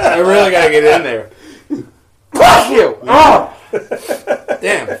 I really got to get in there. Fuck you! Oh!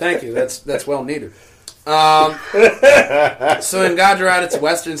 Damn, thank you. That's well needed. So in Gujarat, it's a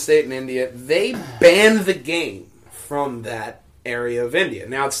western state in India. They banned the game from that area of India.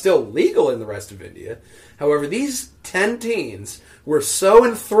 Now, it's still legal in the rest of India. However, these 10 teens were so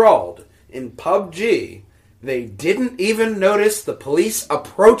enthralled in PUBG, they didn't even notice the police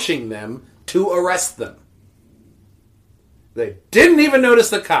approaching them to arrest them. They didn't even notice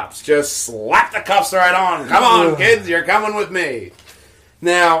the cops. Just slap the cuffs right on. Come on, kids, you're coming with me.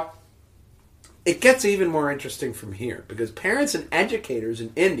 Now, it gets even more interesting from here because parents and educators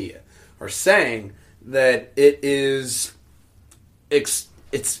in India are saying that it is it's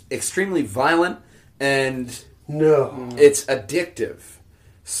extremely violent and it's addictive.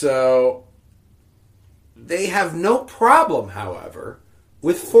 So they have no problem, however,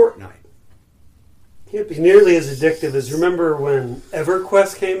 with Fortnite. Can't be nearly as addictive as remember when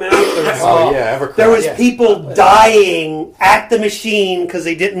EverQuest came out. EverQuest. There was people dying at the machine because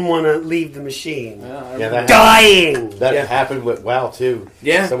they didn't want to leave the machine. That Dying. That happened with WoW too.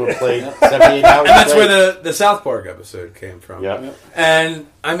 Yeah. Someone played 78 hours. And that's where the South Park episode came from. Yeah. And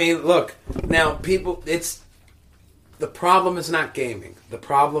I mean, look, now people, the problem is not gaming. The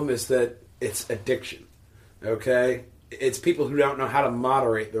problem is that it's addiction. Okay? It's people who don't know how to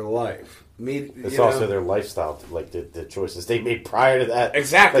moderate their life. It's also their lifestyle, like the choices they made prior to that.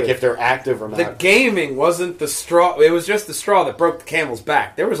 Exactly. Like if they're active or not. The gaming wasn't the straw. It was just the straw that broke the camel's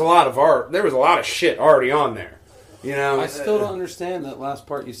back. There was a lot of art. There was a lot of shit already on there. You know. I still don't understand that last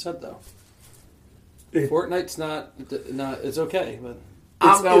part you said though. Fortnite's not. It's okay, but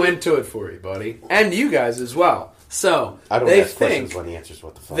I'll go into it for you, buddy, and you guys as well. So I don't they ask questions think when the answer's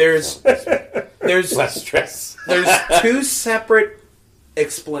what the fuck. there's less stress. There's two separate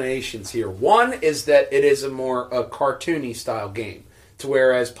explanations here. One is that it is a cartoony style game, to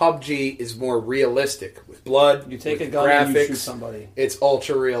whereas PUBG is more realistic with blood. You take with a gun graphics, and you shoot somebody. It's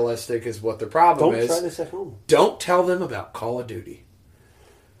ultra realistic, is what the problem is. Don't try this at home. Don't tell them about Call of Duty.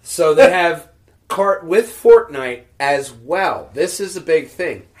 So they have with Fortnite as well. This is a big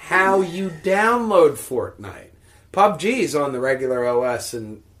thing. How you download Fortnite. PUBG is on the regular OS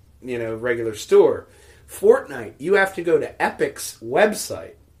and regular store. Fortnite, you have to go to Epic's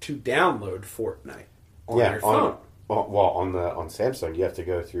website to download Fortnite on your phone. On Samsung, you have to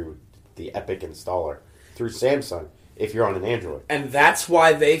go through the Epic installer through Samsung if you're on an Android. And that's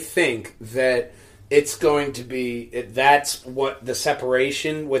why they think that it's going to be, that's what the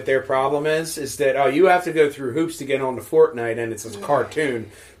separation with their problem is that, you have to go through hoops to get onto Fortnite and it's a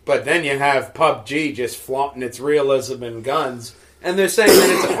cartoon. But then you have PUBG just flaunting its realism and guns. And they're saying that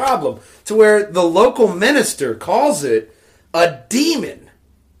it's a problem. To where the local minister calls it a demon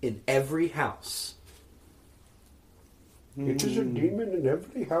in every house. It is a demon in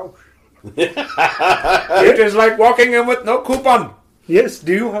every house. It is like walking in with no coupon. Yes,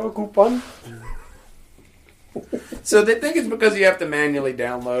 do you have a coupon? So they think it's because you have to manually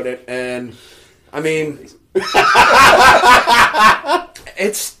download it. And, I mean,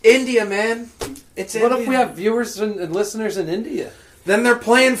 it's India, man. It's What India. if we have viewers and listeners in India? Then they're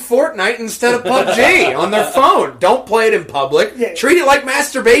playing Fortnite instead of PUBG on their phone. Don't play it in public. Yeah. Treat it like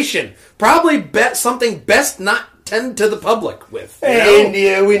masturbation. Probably bet something best not tend to the public with. You know? Hey,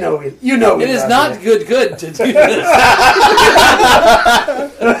 India, we know it. You know It is about not it. good to do this.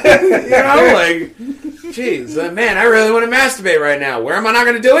 You know, like, jeez, man, I really want to masturbate right now. Where am I not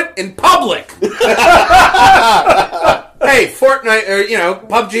going to do it? In public. Hey, Fortnite, or,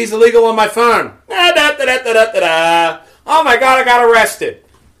 PUBG's illegal on my phone. Oh my God, I got arrested.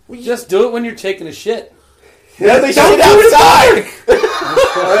 Just do it when you're taking a shit. Yeah, they Don't shit do it in outside. public.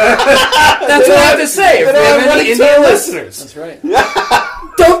 That's what I have to say. If we have any Indian listeners, That's right.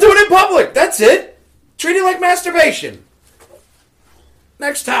 don't do it in public. That's it. Treat it like masturbation.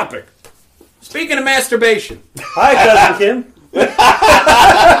 Next topic. Speaking of masturbation. Hi, Cousin Kim.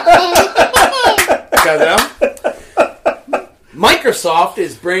 Microsoft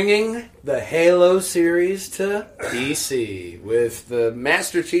is bringing the Halo series to PC with the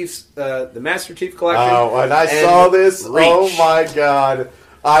Master Chief Collection. Oh, when I and saw this, Reach. oh my God.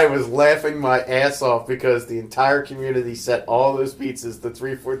 I was laughing my ass off because the entire community set all those pizzas, the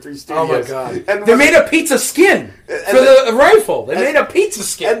 343 Studios. Oh my God! And They made a pizza skin for the rifle. They made a pizza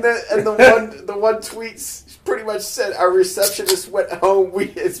skin. And the one tweet pretty much said our receptionist went home.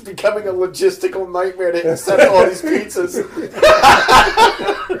 It's becoming a logistical nightmare to send all these pizzas.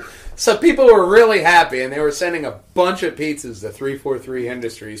 So people were really happy, and they were sending a bunch of pizzas to 343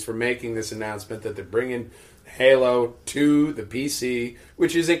 Industries for making this announcement that they're bringing Halo to the PC,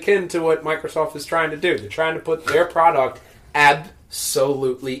 which is akin to what Microsoft is trying to do. They're trying to put their product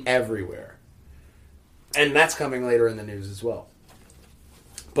absolutely everywhere. And that's coming later in the news as well.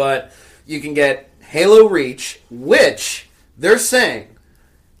 But you can get Halo Reach, which they're saying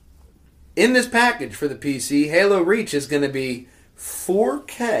in this package for the PC, Halo Reach is going to be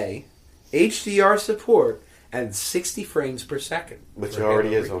 4K HDR support and 60 frames per second. Which for already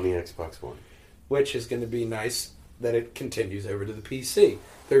Halo is Reach, on the Xbox One. which is going to be nice that it continues over to the PC.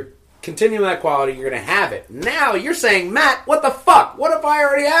 They're continuing that quality. You're going to have it. Now you're saying, Matt, what the fuck? What if I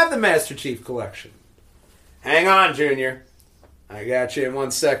already have the Master Chief Collection? Hang on, Junior. I got you in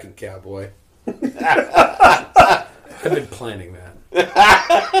 1 second, cowboy. I've been planning that.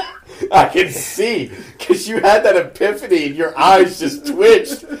 I can see, because you had that epiphany and your eyes just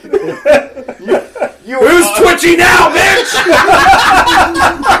twitched. Who's twitchy now, bitch?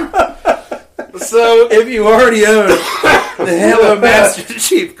 So, if you already own the Halo Master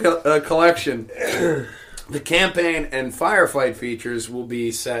Chief Collection, the campaign and firefight features will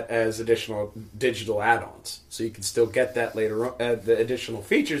be set as additional digital add-ons. So you can still get that later on, the additional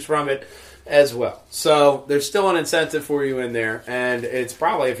features from it as well. So there's still an incentive for you in there, and it's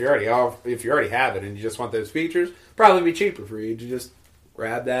probably, if you already have it and you just want those features, probably be cheaper for you to just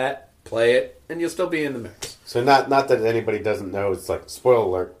grab that, play it, and you'll still be in the mix. So not that anybody doesn't know, it's like, spoiler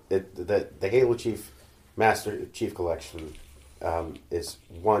alert, the Halo Master Chief Collection is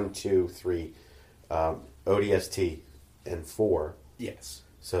 1, 2, 3, ODST, and 4. Yes.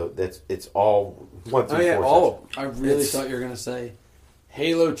 So it's all 1 through 4. Oh yeah, all of them. I really thought you were going to say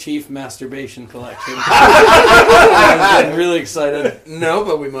Halo Chief Masturbation Collection. I'm really excited. No,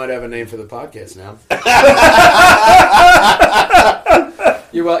 but we might have a name for the podcast now.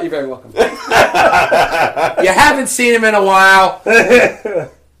 You're very welcome. You haven't seen him in a while.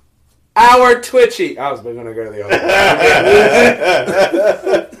 Our Twitchy. I was going to go to the other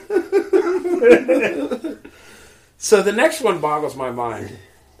one. So the next one boggles my mind.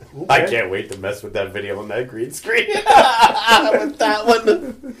 I can't wait to mess with that video on that green screen. With that one.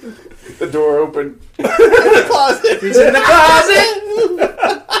 The door open. In the closet. He's in the closet.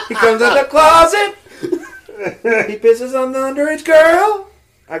 He comes out the closet. He pisses on the underage girl.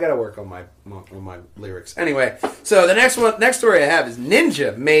 I gotta work on my lyrics. Anyway, so the next story I have is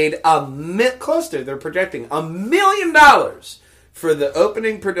Ninja made they're projecting $1 million for the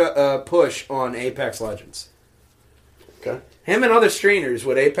opening push on Apex Legends. Okay. Him and other streamers,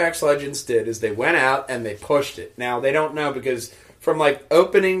 what Apex Legends did is they went out and they pushed it. Now, they don't know because from, like,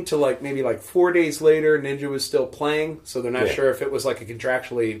 opening to, like, maybe, like, 4 days later, Ninja was still playing, so they're not sure if it was, like, a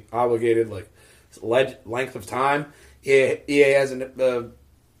contractually obligated, like, length of time. EA hasn't,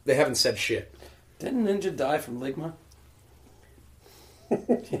 they haven't said shit. Didn't Ninja die from Ligma? I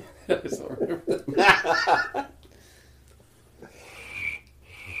just don't remember that.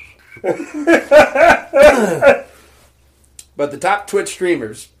 But the top Twitch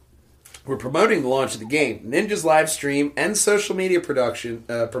streamers were promoting the launch of the game. Ninja's live stream and social media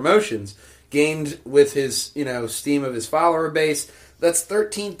promotions gained with his, steam of his follower base. That's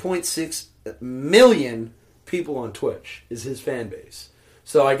 13.6 million people on Twitch is his fan base.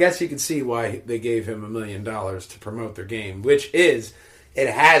 So I guess you can see why they gave him $1 million to promote their game, which is, it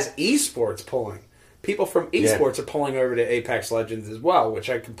has esports pulling. People from esports are pulling over to Apex Legends as well, which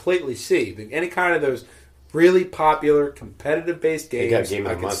I completely see. Any kind of those really popular, competitive-based games, Game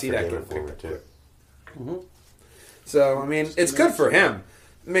of I the can Month see for that Game getting Informer, picked too. up. Mm-hmm. So, I mean, it's good for him.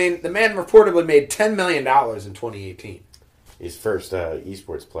 I mean, the man reportedly made $10 million in 2018. He's first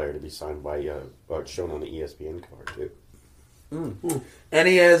esports player to be signed by shown on the ESPN card too. And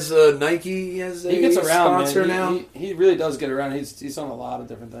he has Nike as a He gets around, sponsor man. now. He really does get around. He's on a lot of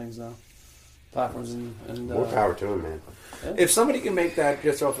different things now, platforms and More power to him, man. If somebody can make that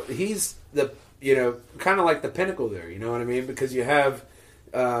just off, he's the kind of like the pinnacle there. You know what I mean? Because you have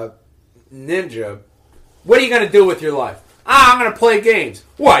Ninja. What are you going to do with your life? I'm going to play games.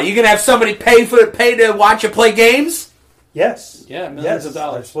 What? You going to have somebody pay to watch you play games? Yes. Yeah, millions of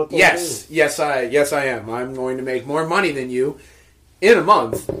dollars. That's what they'll Yes, do. yes, I am. I'm going to make more money than you in a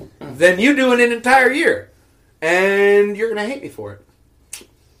month than you do in an entire year, and you're going to hate me for it.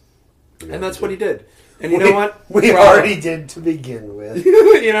 And that's what he did. And you know what? We Bravo. already did to begin with.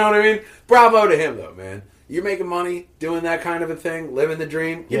 You know what I mean? Bravo to him, though, man. You're making money, doing that kind of a thing, living the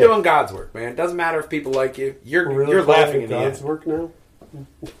dream. You're doing God's work, man. It doesn't matter if people like you. You're laughing in the God's end. work now.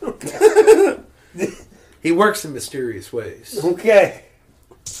 He works in mysterious ways. Okay.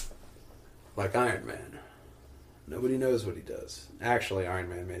 Like Iron Man. Nobody knows what he does. Actually, Iron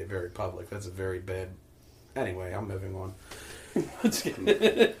Man made it very public. That's a very bad... Anyway, I'm moving on.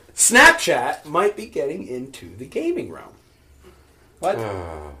 Snapchat might be getting into the gaming realm. What?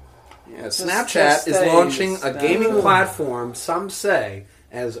 Yeah, Snapchat is launching a gaming platform, some say,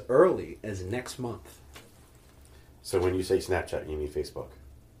 as early as next month. So when you say Snapchat, you mean Facebook?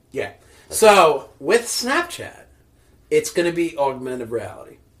 Yeah. So, with Snapchat, it's going to be augmented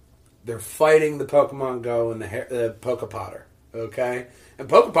reality. They're fighting the Pokemon Go and the Pokepotter, okay? And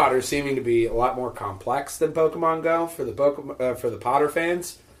Pokepotter is seeming to be a lot more complex than Pokemon Go for the Potter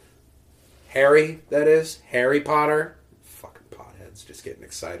fans. Harry, that is. Harry Potter. Fucking potheads just getting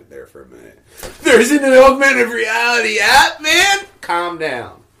excited there for a minute. There's an augmented reality app, man! Calm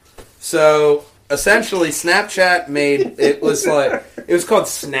down. So... essentially, Snapchat it was called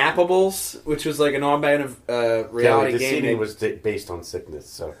Snappables, which was like an augmented reality this game. evening was based on sickness,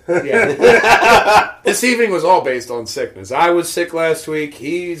 so Yeah. This evening was all based on sickness. I was sick last week.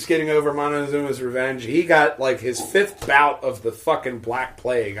 He's getting over Montezuma's revenge. He got like his 5th bout of the fucking Black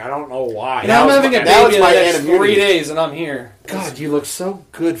Plague. I don't know why. And I'm having a now baby it's in my the next immunity. 3 days, and I'm here. God, you look so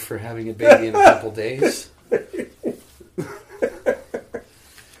good for having a baby in a couple days.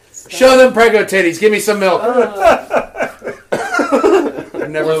 Show them prego titties. Give me some milk. I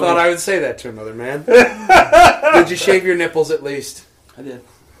never thought I would say that to another man. Did you shave your nipples at least? I did.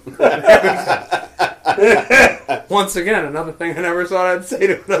 Once again, another thing I never thought I'd say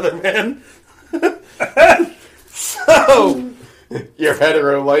to another man. So, your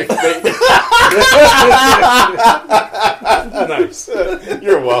hetero life, mate. nice.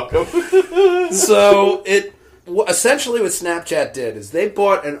 You're welcome. So, essentially what Snapchat did is they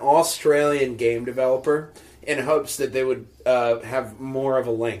bought an Australian game developer in hopes that they would have more of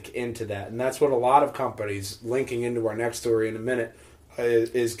a link into that. And that's what a lot of companies, linking into our next story in a minute,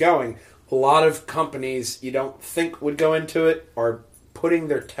 is going. A lot of companies you don't think would go into it are putting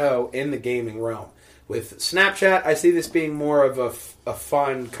their toe in the gaming realm. With Snapchat, I see this being more of a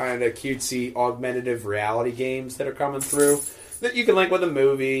fun, kind of cutesy, augmentative reality games that are coming through. That you can link with a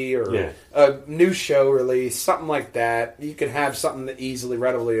movie or a new show release, something like that. You can have something that easily,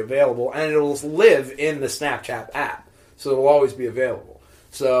 readily available, and it'll live in the Snapchat app. So it'll always be available.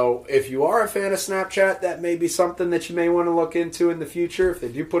 So if you are a fan of Snapchat, that may be something that you may want to look into in the future. If they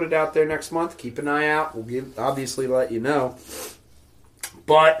do put it out there next month, keep an eye out. We'll obviously let you know.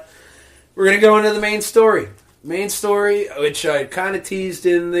 But we're going to go into the main story. Main story, which I kind of teased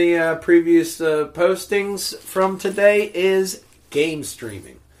in the previous postings from today, is game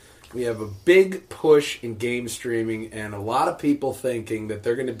streaming. We have a big push in game streaming, and a lot of people thinking that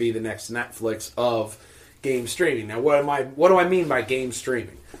they're going to be the next Netflix of game streaming. Now, what do I mean by game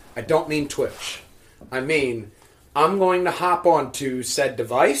streaming? I don't mean Twitch. I mean, I'm going to hop onto said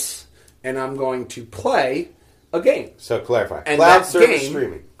device, and I'm going to play a game. So clarify. And cloud that service game,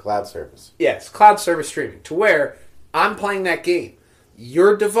 streaming. Cloud service. Yes, cloud service streaming. To where I'm playing that game.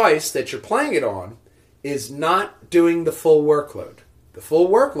 Your device that you're playing it on is not doing the full workload. The full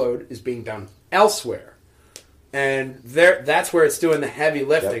workload is being done elsewhere. And that's where it's doing the heavy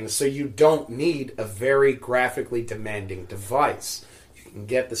lifting, so you don't need a very graphically demanding device. You can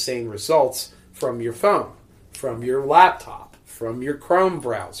get the same results from your phone, from your laptop, from your Chrome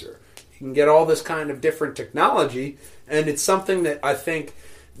browser. You can get all this kind of different technology, and it's something that I think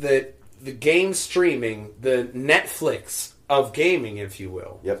that the game streaming, the Netflix of gaming, if you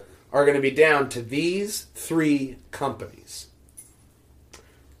will, are going to be down to these three companies.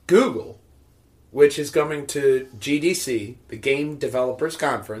 Google, which is coming to GDC, the Game Developers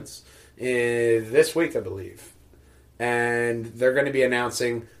Conference, this week, I believe. And they're going to be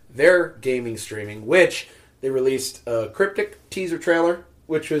announcing their gaming streaming, which they released a cryptic teaser trailer,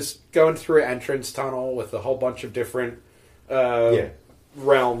 which was going through an entrance tunnel with a whole bunch of different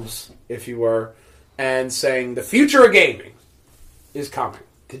realms, if you were, and saying the future of gaming is coming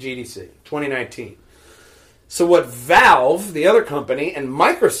to GDC 2019. So what Valve, the other company, and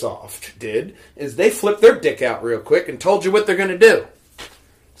Microsoft did is they flipped their dick out real quick and told you what they're going to do.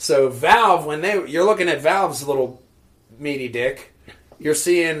 So Valve, you're looking at Valve's little meaty dick, you're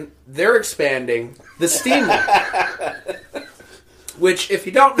seeing they're expanding the Steam Link. Which, if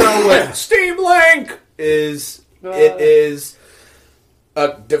you don't know what Steam Link is, it is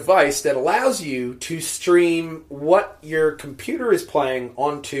a device that allows you to stream what your computer is playing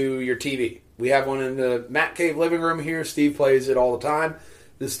onto your TV. We have one in the Matt Cave living room here. Steve plays it all the time.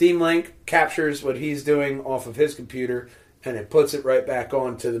 The Steam Link captures what he's doing off of his computer, and it puts it right back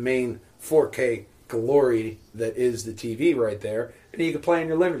onto the main 4K glory that is the TV right there, and you can play in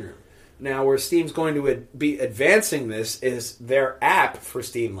your living room. Now, where Steam's going to be advancing this is their app for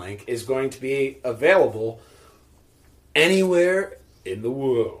Steam Link is going to be available anywhere in the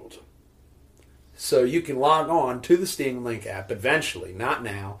world. So you can log on to the Steam Link app eventually, not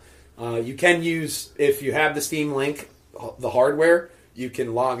now. You can use, if you have the Steam Link, the hardware, you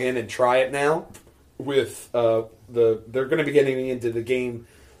can log in and try it now with they're going to be getting into the game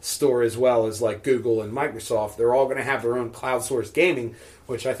store as well as like Google and Microsoft. They're all going to have their own cloud source gaming,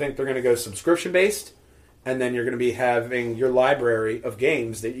 which I think they're going to go subscription based, and then you're going to be having your library of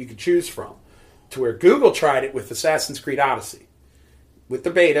games that you can choose from. To where Google tried it with Assassin's Creed Odyssey. With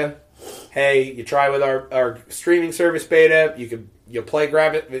the beta, hey, you try with our streaming service beta, you'll play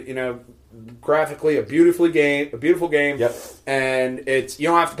graphically a beautiful game, and you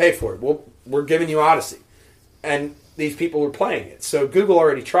don't have to pay for it. We're giving you Odyssey, and these people were playing it. So Google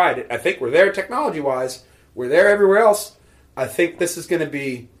already tried it. I think we're there technology-wise. We're there everywhere else. I think this is going to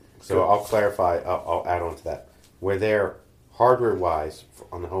be... So I'll clarify. I'll add on to that. We're there hardware-wise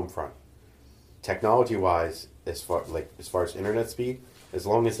on the home front. Technology-wise, as far as internet speed, as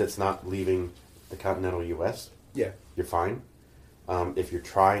long as it's not leaving the continental U.S., you're fine. If you're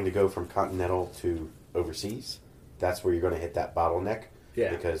trying to go from continental to overseas, that's where you're going to hit that bottleneck.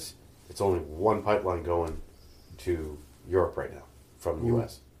 Yeah. Because it's only one pipeline going to Europe right now from the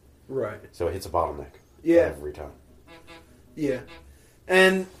U.S. Right. So it hits a bottleneck every time. Yeah.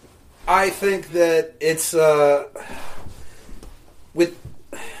 And I think that it's with...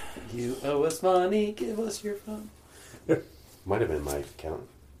 You owe us money, give us your phone. Might have been my account.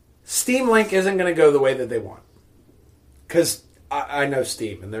 Steam Link isn't going to go the way that they want. Because I know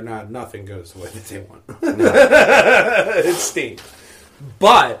Steam, and nothing goes the way that they want. No. It's Steam.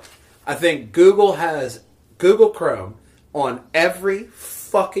 But I think Google has Google Chrome on every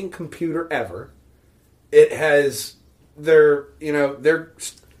fucking computer ever. It has their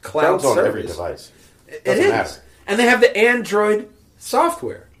cloud Chrome's on service. every device. It is. Matter. And they have the Android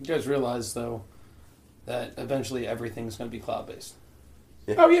software. You guys realize, though, that eventually everything's going to be cloud-based.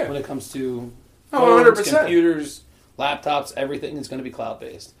 Yeah. Oh, yeah. When it comes to 100%. Computers, laptops, everything is going to be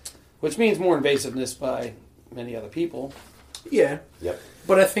cloud-based. Which means more invasiveness by many other people. Yeah. Yep.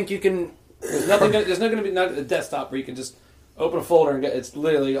 But I think you can... There's not going to be a desktop where you can just open a folder and it's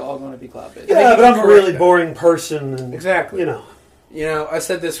literally all going to be cloud-based. Yeah, but I'm a really boring person. And, exactly. You know, I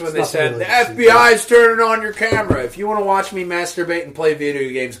said this when they said, the FBI's turning on your camera. If you want to watch me masturbate and play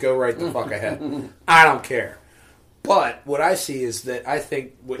video games, go right the fuck ahead. I don't care. But what I see is that I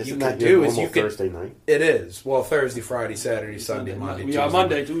think what Isn't you that can your do is normal you can. Thursday night? It is. Well, Thursday, Friday, Saturday, Sunday, Monday, Tuesday. Yeah,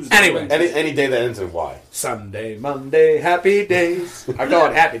 Monday, Tuesday. Anyway. Any day that ends in Y. Sunday, Monday, happy days. I call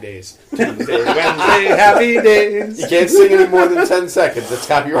it happy days. Tuesday, Wednesday, happy days. You can't sing any more than 10 seconds. It's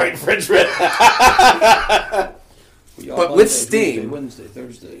copyright infringement. But with Steam- Wednesday,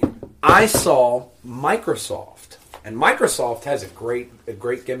 Thursday. I saw Microsoft. And Microsoft has a great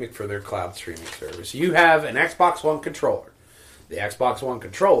gimmick for their cloud streaming service. You have an Xbox One controller. The Xbox One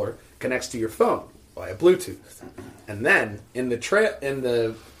controller connects to your phone via Bluetooth. And then in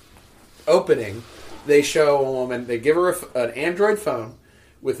the opening, they show a woman, they give her an Android phone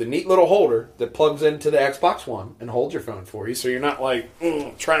with a neat little holder that plugs into the Xbox One and holds your phone for you, so you're not like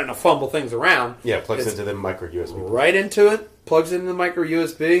trying to fumble things around. Yeah, it plugs into the micro USB. Right into it, plugs into the micro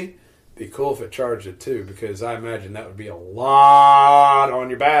USB. Be cool if it charged it too, because I imagine that would be a lot on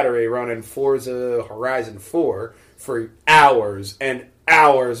your battery running Forza Horizon 4 for hours and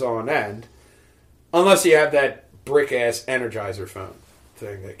hours on end. Unless you have that brick-ass Energizer phone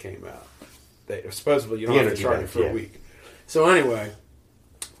thing that came out. Supposedly you don't have to charge it for a week. So anyway,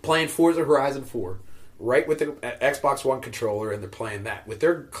 playing Forza Horizon 4, right with the Xbox One controller, and they're playing that. With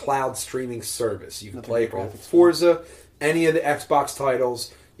their cloud streaming service, you can play Forza, any of the Xbox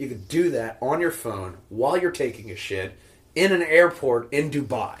titles. You can do that on your phone while you're taking a shit in an airport in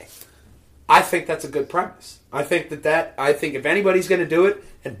Dubai. I think that's a good premise. I think if anybody's going to do it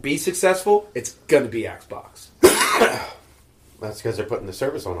and be successful, it's going to be Xbox. That's because they're putting the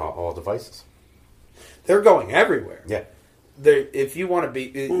service on all devices. They're going everywhere. Yeah. If you want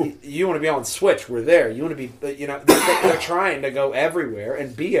to be on Switch, we're there. You want to be, they're trying to go everywhere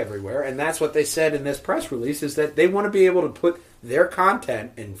and be everywhere, and that's what they said in this press release, is that they want to be able to put their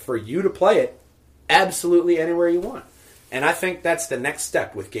content and for you to play it absolutely anywhere you want. And I think that's the next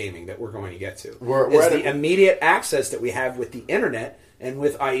step with gaming that we're going to get to. We're the immediate access that we have with the internet and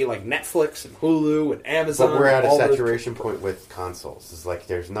with, i.e., like Netflix and Hulu and Amazon. But we're at a saturation point with consoles. It's like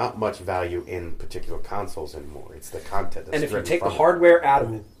there's not much value in particular consoles anymore. It's the content that's and if you driven take the from it. hardware out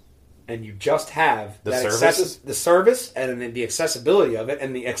of it, and you just have The that services? the service and then the accessibility of it,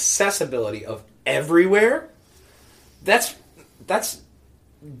 and the accessibility of everywhere, that's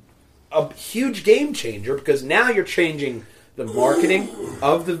a huge game changer, because now you're changing the marketing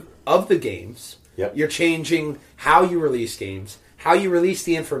of the games. Yep. You're changing how you release games, how you release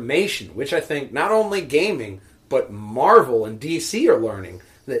the information, which I think not only gaming but Marvel and DC are learning,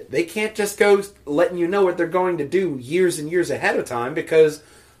 that they can't just go letting you know what they're going to do years and years ahead of time, because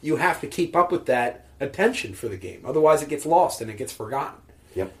you have to keep up with that attention for the game. Otherwise it gets lost and it gets forgotten.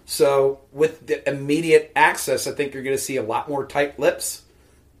 Yep. So with the immediate access, I think you're going to see a lot more tight lips,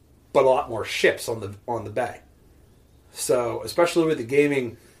 but a lot more ships on the bay. So especially with the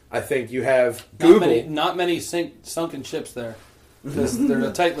gaming, I think you have Google. Not many sunken ships there. Because they're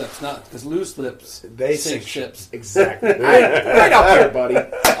the tight lips, not because loose lips. They sink sink ships. Exactly. Right up there, buddy.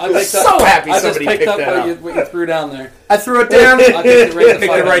 I'm so happy somebody picked that up. What you threw down there. I threw it down. I picked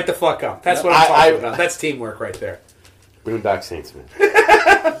it right the fuck up. That's what I'm talking about. That's teamwork right there. Boondock Saints, man.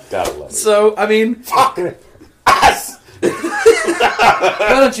 Gotta love it. So, I mean... Fuck! Ass!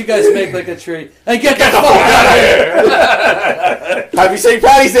 Why don't you guys make like a tree and get the fuck out of here? Happy St.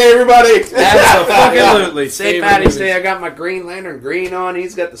 Patty's Day, everybody! Absolutely. St. Patty's Day, I got my Green Lantern green on.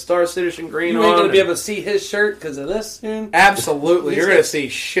 He's got the Star Citizen green on. You ain't going to be able to see his shirt because of this soon? Absolutely. You're going to see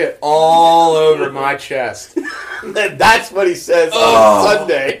shit all over my chest. That's what he says on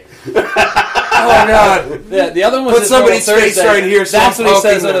Sunday. Oh, God. Yeah, the other one Put somebody's face right here so that's I'm what he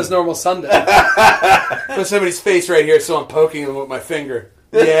says poking on them. his normal Sunday. Put somebody's face right here so I'm poking them with my finger.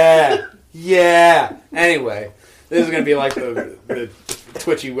 Yeah. Yeah. Anyway, this is going to be like the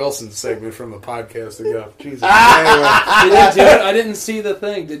Twitchy Wilson segment from the podcast ago. Jesus. Anyway. Did you do it? I didn't see the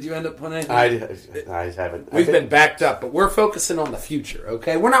thing. Did you end up putting anything? I haven't. We've been backed up, but we're focusing on the future,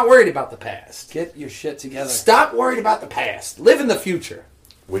 okay? We're not worried about the past. Get your shit together. Stop worried about the past. Live in the future.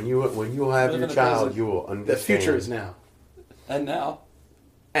 When you have your child, you will understand. The future is now. And now.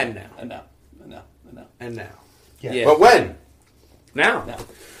 And now. And now. And now. And now. And now. Yeah. But when? Now. Now.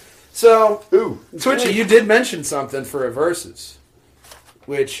 So, Ooh. Twitchy, you did mention something for a versus,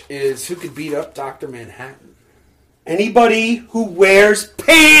 which is who could beat up Dr. Manhattan. Anybody who wears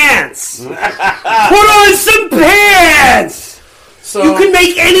pants! Put on some pants! So You can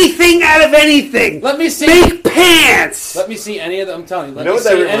make anything out of anything! Let me see. Make pants! Let me see any of them. I'm telling you. Let know me what that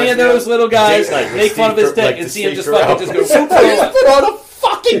see reminds any of me those of? little guys Like the make fun of his Steve- dick like and the see him Steve just Carell. fucking just go. Boom, Put on a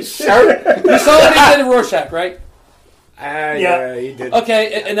fucking shirt. You saw what he did in Rorschach, right? yeah, he did.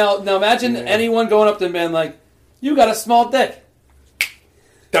 Okay, and now imagine anyone going up to him and like, you got a small dick.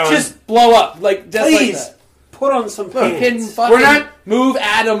 Done. Just blow up. Like, just Please, like that. put on some He can pants. fucking We're not- move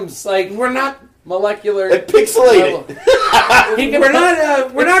atoms like We're not. molecular. And pixelate it.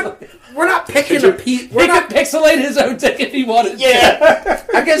 We're not picking a piece. He could pixelate his own dick if he wanted. Yeah.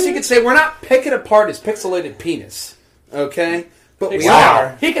 I guess you could say we're not picking apart his pixelated penis. Okay, but we Wow.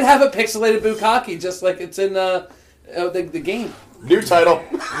 are. He could have a pixelated bukkake just like it's in the game. New title.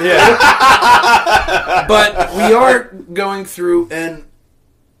 Yeah. But we are going through, and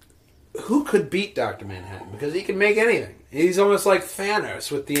who could beat Dr. Manhattan? Because he can make anything. He's almost like Thanos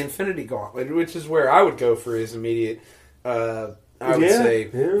with the Infinity Gauntlet, which is where I would go for his immediate, I would say,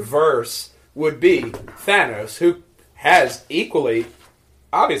 verse would be Thanos, who has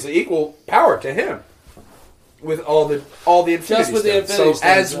obviously equal power to him with all the Infinity Just with the Stones. Infinity So Stones,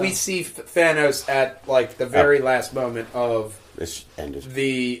 as yeah. we see Thanos at like the very last moment of This ended.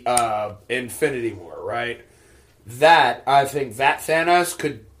 the Infinity War, right? I think that Thanos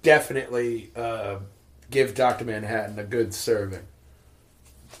could definitely give Dr. Manhattan a good serving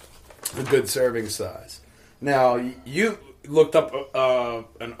size. Now, you looked up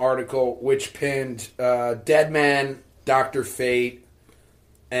an article which pinned Deadman, Dr. Fate,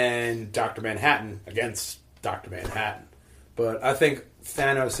 and Dr. Manhattan against Dr. Manhattan. But I think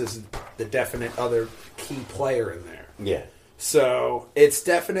Thanos is the definite other key player in there. Yeah. So it's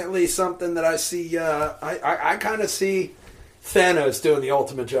definitely something that I see. I kind of see Thanos doing the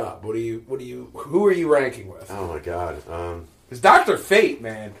ultimate job. Who are you ranking with? Oh my god. Because Dr. Fate,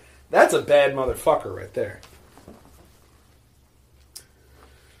 man, that's a bad motherfucker right there.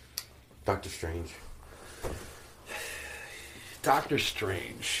 Doctor Strange. Doctor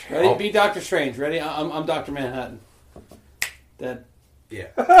Strange. Ready? Be Doctor Strange. Ready? I'm Dr. Manhattan. Dead. Yeah.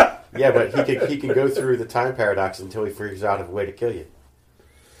 Yeah, but he can go through the time paradox until he figures out a way to kill you.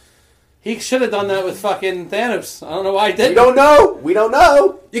 He should have done that with fucking Thanos. I don't know why he didn't. We don't know. We don't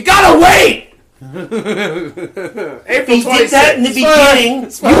know. You gotta wait! If he did that in the beginning,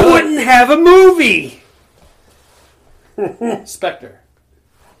 fine. you wouldn't have a movie. Spectre.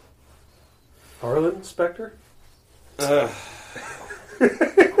 Harlan Specter?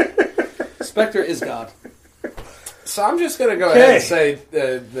 Spectre is God. So I'm just gonna go ahead and say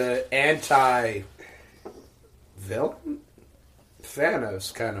the anti-villain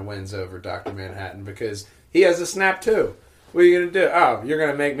Thanos kind of wins over Dr. Manhattan because he has a snap too. What are you gonna do? Oh, you're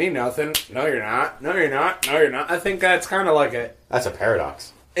gonna make me nothing? No, you're not. No, you're not. No, you're not. I think that's kind of like That's a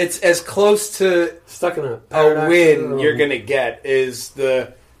paradox. it's as close to Stuck in a a paradox win syndrome. you're gonna get is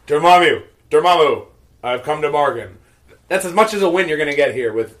the Dormammu, I've come to bargain. That's as much as a win you're gonna get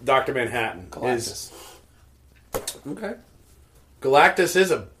here with Dr. Manhattan. Galactus. Okay. Galactus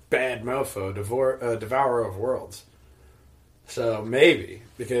is a bad mofo, devourer of worlds. So maybe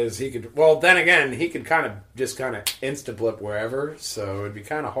because he could. Well, then again, he could kind of insta blip wherever. So it'd be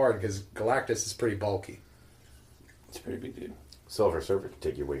kind of hard because Galactus is pretty bulky. It's a pretty big dude. Silver Surfer can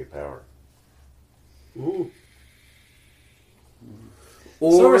take your weight of power. Ooh.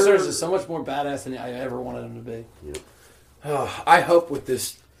 Silver Surfer is so much more badass than I ever wanted him to be. Yep. I hope with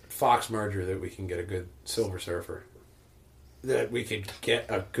this Fox merger that we can get a good Silver Surfer. That we could get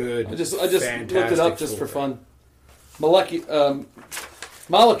a good. I just looked it up just for fun. Molecule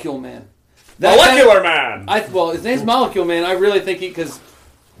Man. Molecular Man. Well, his name's Molecule Man. I really think because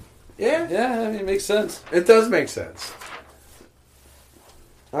Yeah, I mean, it makes sense. it does make sense.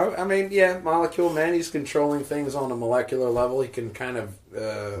 I mean, yeah, Molecule Man. He's controlling things on a molecular level. He can kind of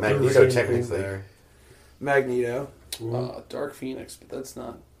Magneto, technically. there. Magneto. Dark Phoenix, but that's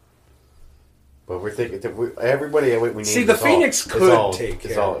not. But we're thinking that everybody we named See, the is all- Phoenix is could all- take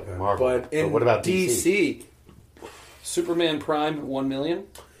is care all of him, Marvel. but in what about DC? Superman Prime 1 million.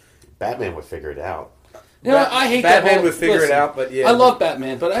 Batman would figure it out. You know, I hate that Batman whole, would figure listen, it out, but yeah, I love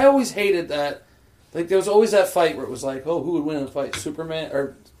Batman, but I always hated that. Like, there was always that fight where it was like, oh, who would win in a fight, Superman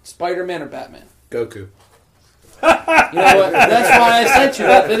or Spider-Man or Batman? Goku. You know what? That's why I sent you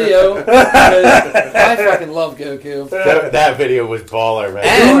that video. Because I fucking love Goku. That video was baller, man.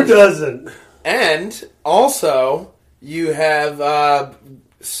 And- Who doesn't? And also, you have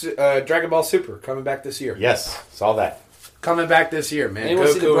Dragon Ball Super coming back this year. Yes, saw that. Coming back this year, man. Anyone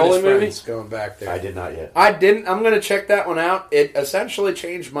see the Goku and Broly his movie? friends going back there. I did not yet. I didn't. I'm going to check that one out. It essentially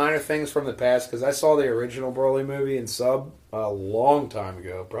changed minor things from the past because I saw the original Broly movie in sub a long time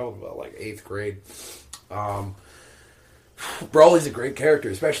ago, probably about like 8th grade. Broly's a great character,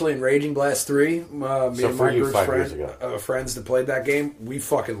 especially in Raging Blast 3. Me So and for my you, group's 5 years ago. friends that played that game, we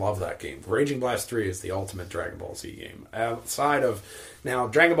fucking love that game. Raging Blast 3 is the ultimate Dragon Ball Z game. Outside of... Now,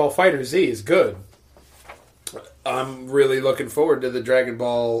 Dragon Ball Fighter Z is good. I'm really looking forward to the Dragon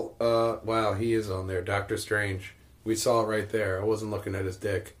Ball... wow, he is on there. Doctor Strange. We saw it right there. I wasn't looking at his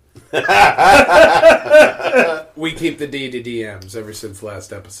dick. We keep the D to DMs ever since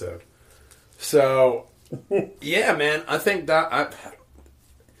last episode. So, yeah, man, I think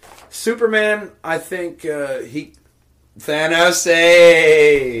Superman, I think Thanos,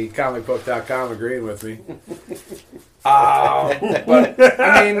 hey, comicbook.com agreeing with me. But,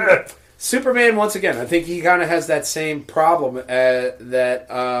 I mean, Superman, once again, I think he kind of has that same problem that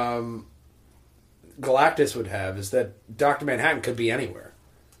Galactus would have, is that Dr. Manhattan could be anywhere.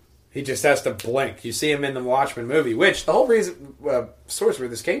 He just has to blink. You see him in the Watchmen movie, which the whole reason, source where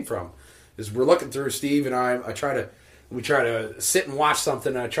this came from, is we're looking through, Steve and we try to sit and watch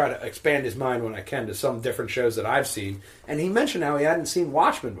something, and I try to expand his mind when I can to some different shows that I've seen. And he mentioned how he hadn't seen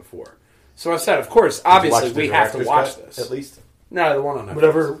Watchmen before. So I said, of course, obviously, we have to watch this. At least? No, the one on Netflix.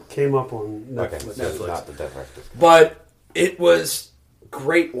 Whatever came up on Netflix. Okay, so not the director's cut. But it was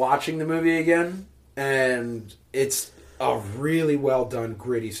great watching the movie again, and it's a really well done,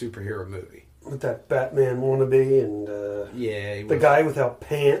 gritty superhero movie. With that Batman wannabe and the guy without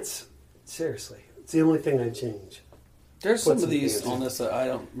pants. Seriously, it's the only thing I'd change. There's some of these on this that I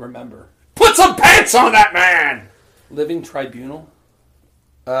don't remember. Put some pants on that man! Living Tribunal?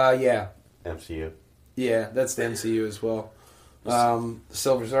 Yeah. MCU. Yeah, that's the MCU as well.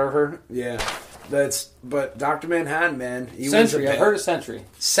 Silver Surfer, yeah. But Dr. Manhattan, man. Sentry, I've heard of Sentry.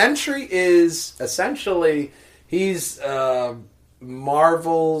 Sentry is essentially, he's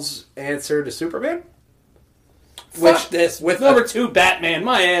Marvel's answer to Superman. Fuck this. With number 2 Batman,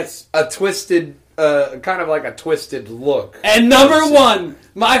 my ass. A twisted, kind of like a twisted look. And number 1,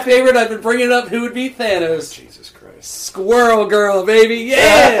 my favorite, I've been bringing up, who would beat Thanos? Jesus Christ. Squirrel Girl, baby,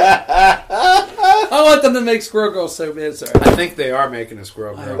 yeah! I want them to make Squirrel Girl so bad, sorry. I think they are making a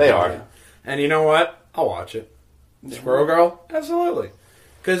Squirrel Girl. They are. Yeah. And you know what? I'll watch it. Squirrel Girl? Absolutely.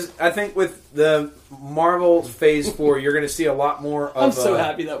 Because I think with the Marvel Phase 4, you're going to see a lot more of I'm so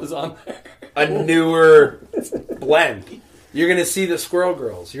happy that was on there. A newer blend. You're going to see the Squirrel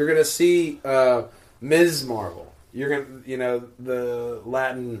Girls. You're going to see Ms. Marvel. You're going to, the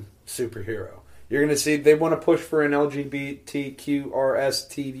Latin superhero. You're going to see, they want to push for an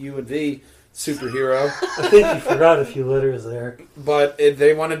LGBTQRSTUV superhero. I think you forgot a few letters there. But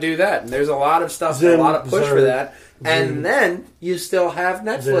they want to do that. And there's a lot of stuff, a lot of push for that. And then you still have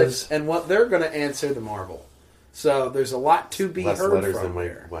Netflix and what they're going to answer to Marvel. So there's a lot to be Less heard letters from than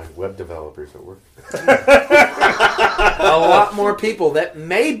here. my web developers at work. A lot more people that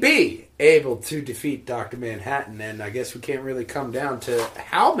may be able to defeat Dr. Manhattan, and I guess we can't really come down to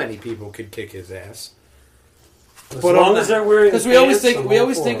how many people could kick his ass. As long as they're wearing because we always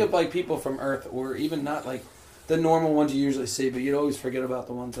think of like people from Earth, or even not like the normal ones you usually see, but you'd always forget about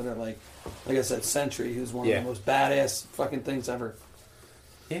the ones that are like I said, Sentry, who's one of the most badass fucking things ever.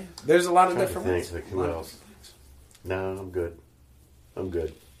 Yeah, there's a lot of different ones. Who else? No, I'm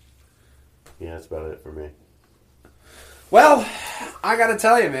good. Yeah, that's about it for me. Well, I got to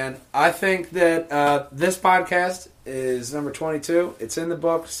tell you, man, I think that this podcast is number 22. It's in the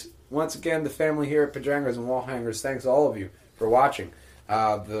books. Once again, the family here at Pajangers and Wall Hangers, thanks all of you for watching.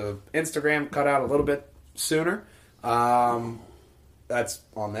 The Instagram cut out a little bit sooner. That's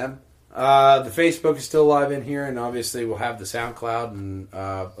on them. The Facebook is still live in here, and obviously we'll have the SoundCloud and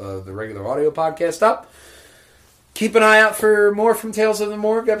the regular audio podcast up. Keep an eye out for more from Tales of the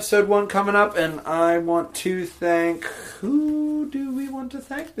Morgue, episode 1 coming up, and I want to thank... Who do we want to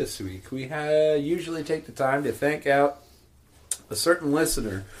thank this week? We usually take the time to thank out a certain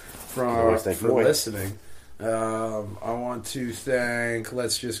listener for listening. I want to thank...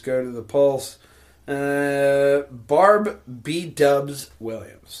 Let's just go to the pulse. Barb B. Dubs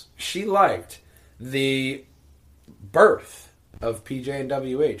Williams. She liked the birth of PJ and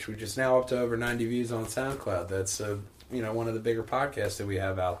WH, which is now up to over 90 views on SoundCloud. That's one of the bigger podcasts that we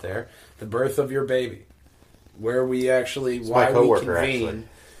have out there. The birth of your baby, where we actually why we convene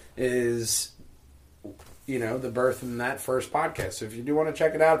is the birth in that first podcast. So if you do want to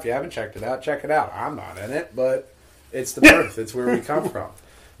check it out, if you haven't checked it out, check it out. I'm not in it, but it's the birth. It's where we come from.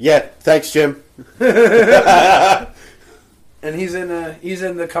 Yeah, thanks, Jim. And he's in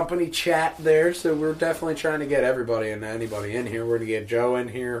the company chat there, so we're definitely trying to get everybody and anybody in here. We're going to get Joe in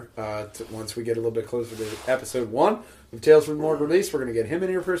here once we get a little bit closer to episode 1 of Tales from the Morgue release. We're going to get him in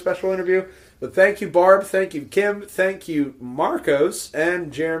here for a special interview. But thank you, Barb. Thank you, Kim. Thank you, Marcos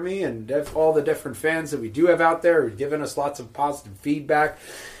and Jeremy and all the different fans that we do have out there who've given us lots of positive feedback.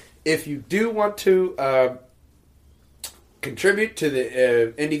 If you do want to contribute to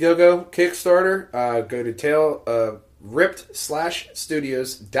the Indiegogo Kickstarter, go to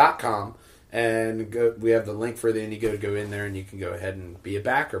ripped/studios.com And we have the link for the Indiegogo to go in there, and you can go ahead and be a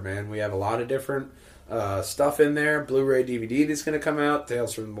backer, man. We have a lot of different stuff in there. Blu-ray DVD that's going to come out.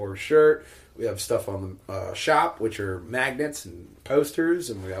 Tales from the Mortar shirt. We have stuff on the shop, which are magnets and posters,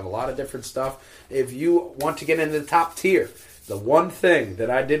 and we have a lot of different stuff. If you want to get into the top tier, the one thing that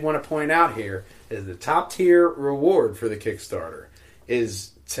I did want to point out here is the top tier reward for the Kickstarter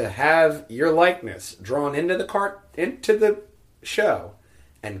is to have your likeness drawn into the show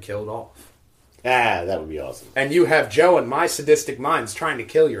and killed off. That would be awesome. And you have Joe and my sadistic minds trying to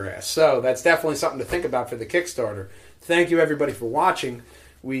kill your ass. So that's definitely something to think about for the Kickstarter. Thank you, everybody, for watching.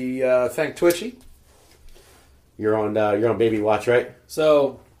 We thank Twitchy. You're on baby watch, right?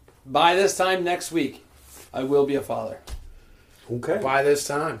 So by this time next week, I will be a father. Okay. By this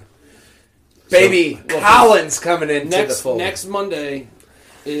time, baby Colin's coming into the fold. Next Monday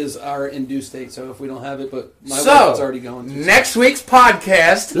is our induced date. So if we don't have it, but my wife is already going to. Next week's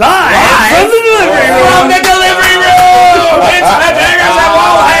podcast Live from the delivery room. From the delivery room. It's the Hangers and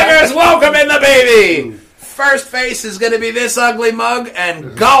Wall Hangers. Welcome in the baby. First face is going to be this ugly mug and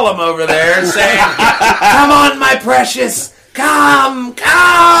Gollum over there saying, "Come on, my precious, come."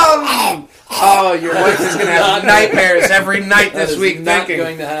 Oh, your wife is going to have nightmares every night this week. Not thinking,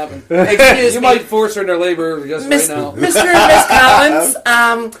 going to happen. excuse You me, might force her into labor just right now. Mr. and Miss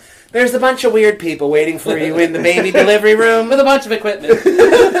Collins. There's a bunch of weird people waiting for you in the baby delivery room With a bunch of equipment.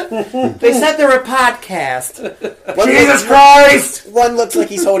 They said they were a podcast. Jesus Christ! One looks like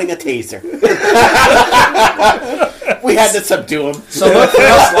he's holding a taser. We had to subdue him. So look for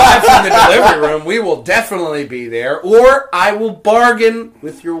us live from the delivery room. We will definitely be there. Or I will bargain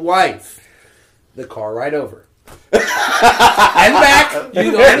with your wife. The car ride over. And back.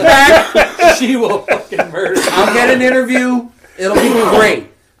 You And back. She will fucking murder. I'll get an interview. It'll be great.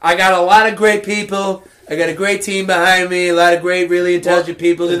 I got a lot of great people. I got a great team behind me. A lot of great, really intelligent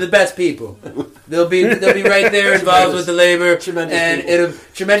people. They're the best people. They'll be right there involved with the labor.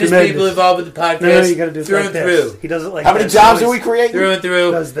 Tremendous people involved with the podcast. No, you got to do it through like and this. through. He does it like How many this. jobs are we creating? Through and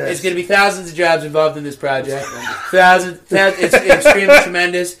through. Does this. It's going to be thousands of jobs involved in this project. It's extremely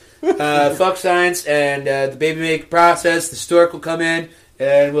tremendous. Fuck science and the baby making process. The stork will come in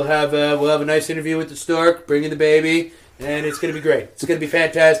and we'll have a nice interview with the stork, bringing the baby. And it's going to be great. It's going to be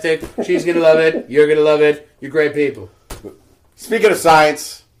fantastic. She's going to love it. You're going to love it. You're great people. Speaking of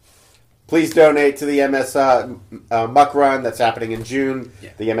science, please donate to the MS Muck Run that's happening in June.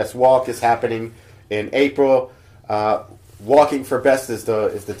 Yeah. The MS Walk is happening in April. Walking for Best is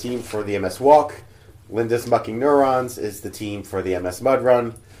the team for the MS Walk. Linda's Mucking Neurons is the team for the MS Mud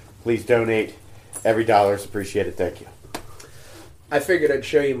Run. Please donate. Every dollar is appreciated. Thank you. I figured I'd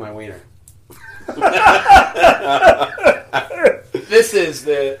show you my wiener. This is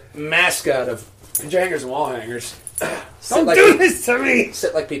the mascot of Hangers and Wall Hangers. Don't do this to me!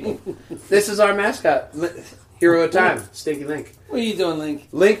 Sit like people. This is our mascot. Hero of Time. Stinky Link. What are you doing, Link?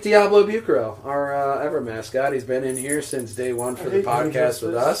 Link Diablo Bucarel, our ever mascot. He's been in here since day one for the podcast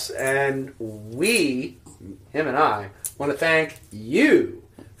with us. And we, him and I, want to thank you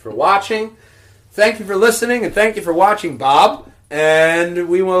for watching. Thank you for listening, and thank you for watching, Bob. And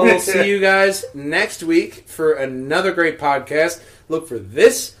we will see you guys next week for another great podcast. Look for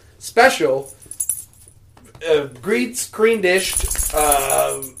this special green screen dished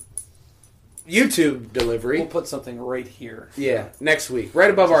YouTube delivery. We'll put something right here. Yeah, next week, right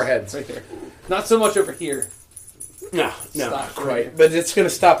above our heads. Right there. Not so much over here. No, Stop not right quite. here. But it's going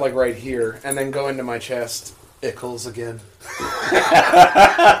to stop like right here and then go into my chest. Ickles again.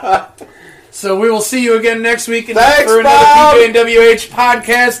 So we will see you again next week for another PJ and WH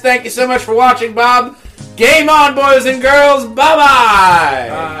podcast. Thank you so much for watching, Bob. Game on, boys and girls. Bye-bye.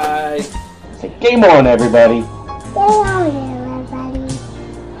 Bye. Game on, everybody. Hello.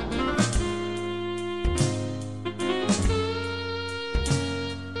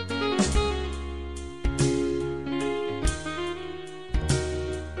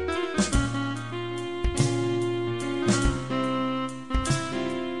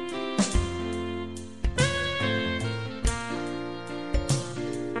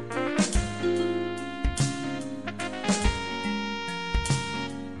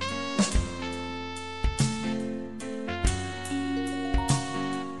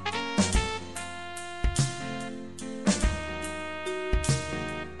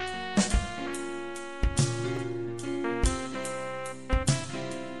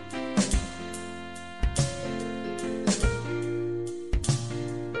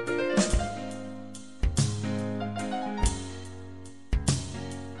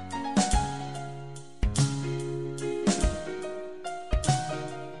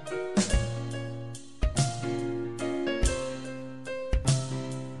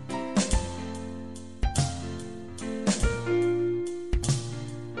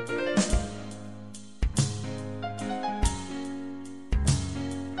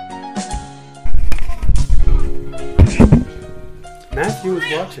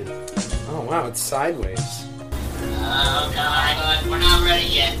 watching? Oh wow, it's sideways. Oh God, we're not ready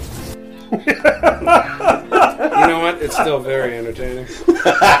yet. You know what? It's still very entertaining.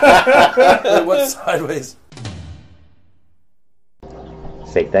 What's sideways?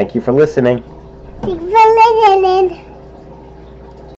 Say thank you for listening. Thanks for listening.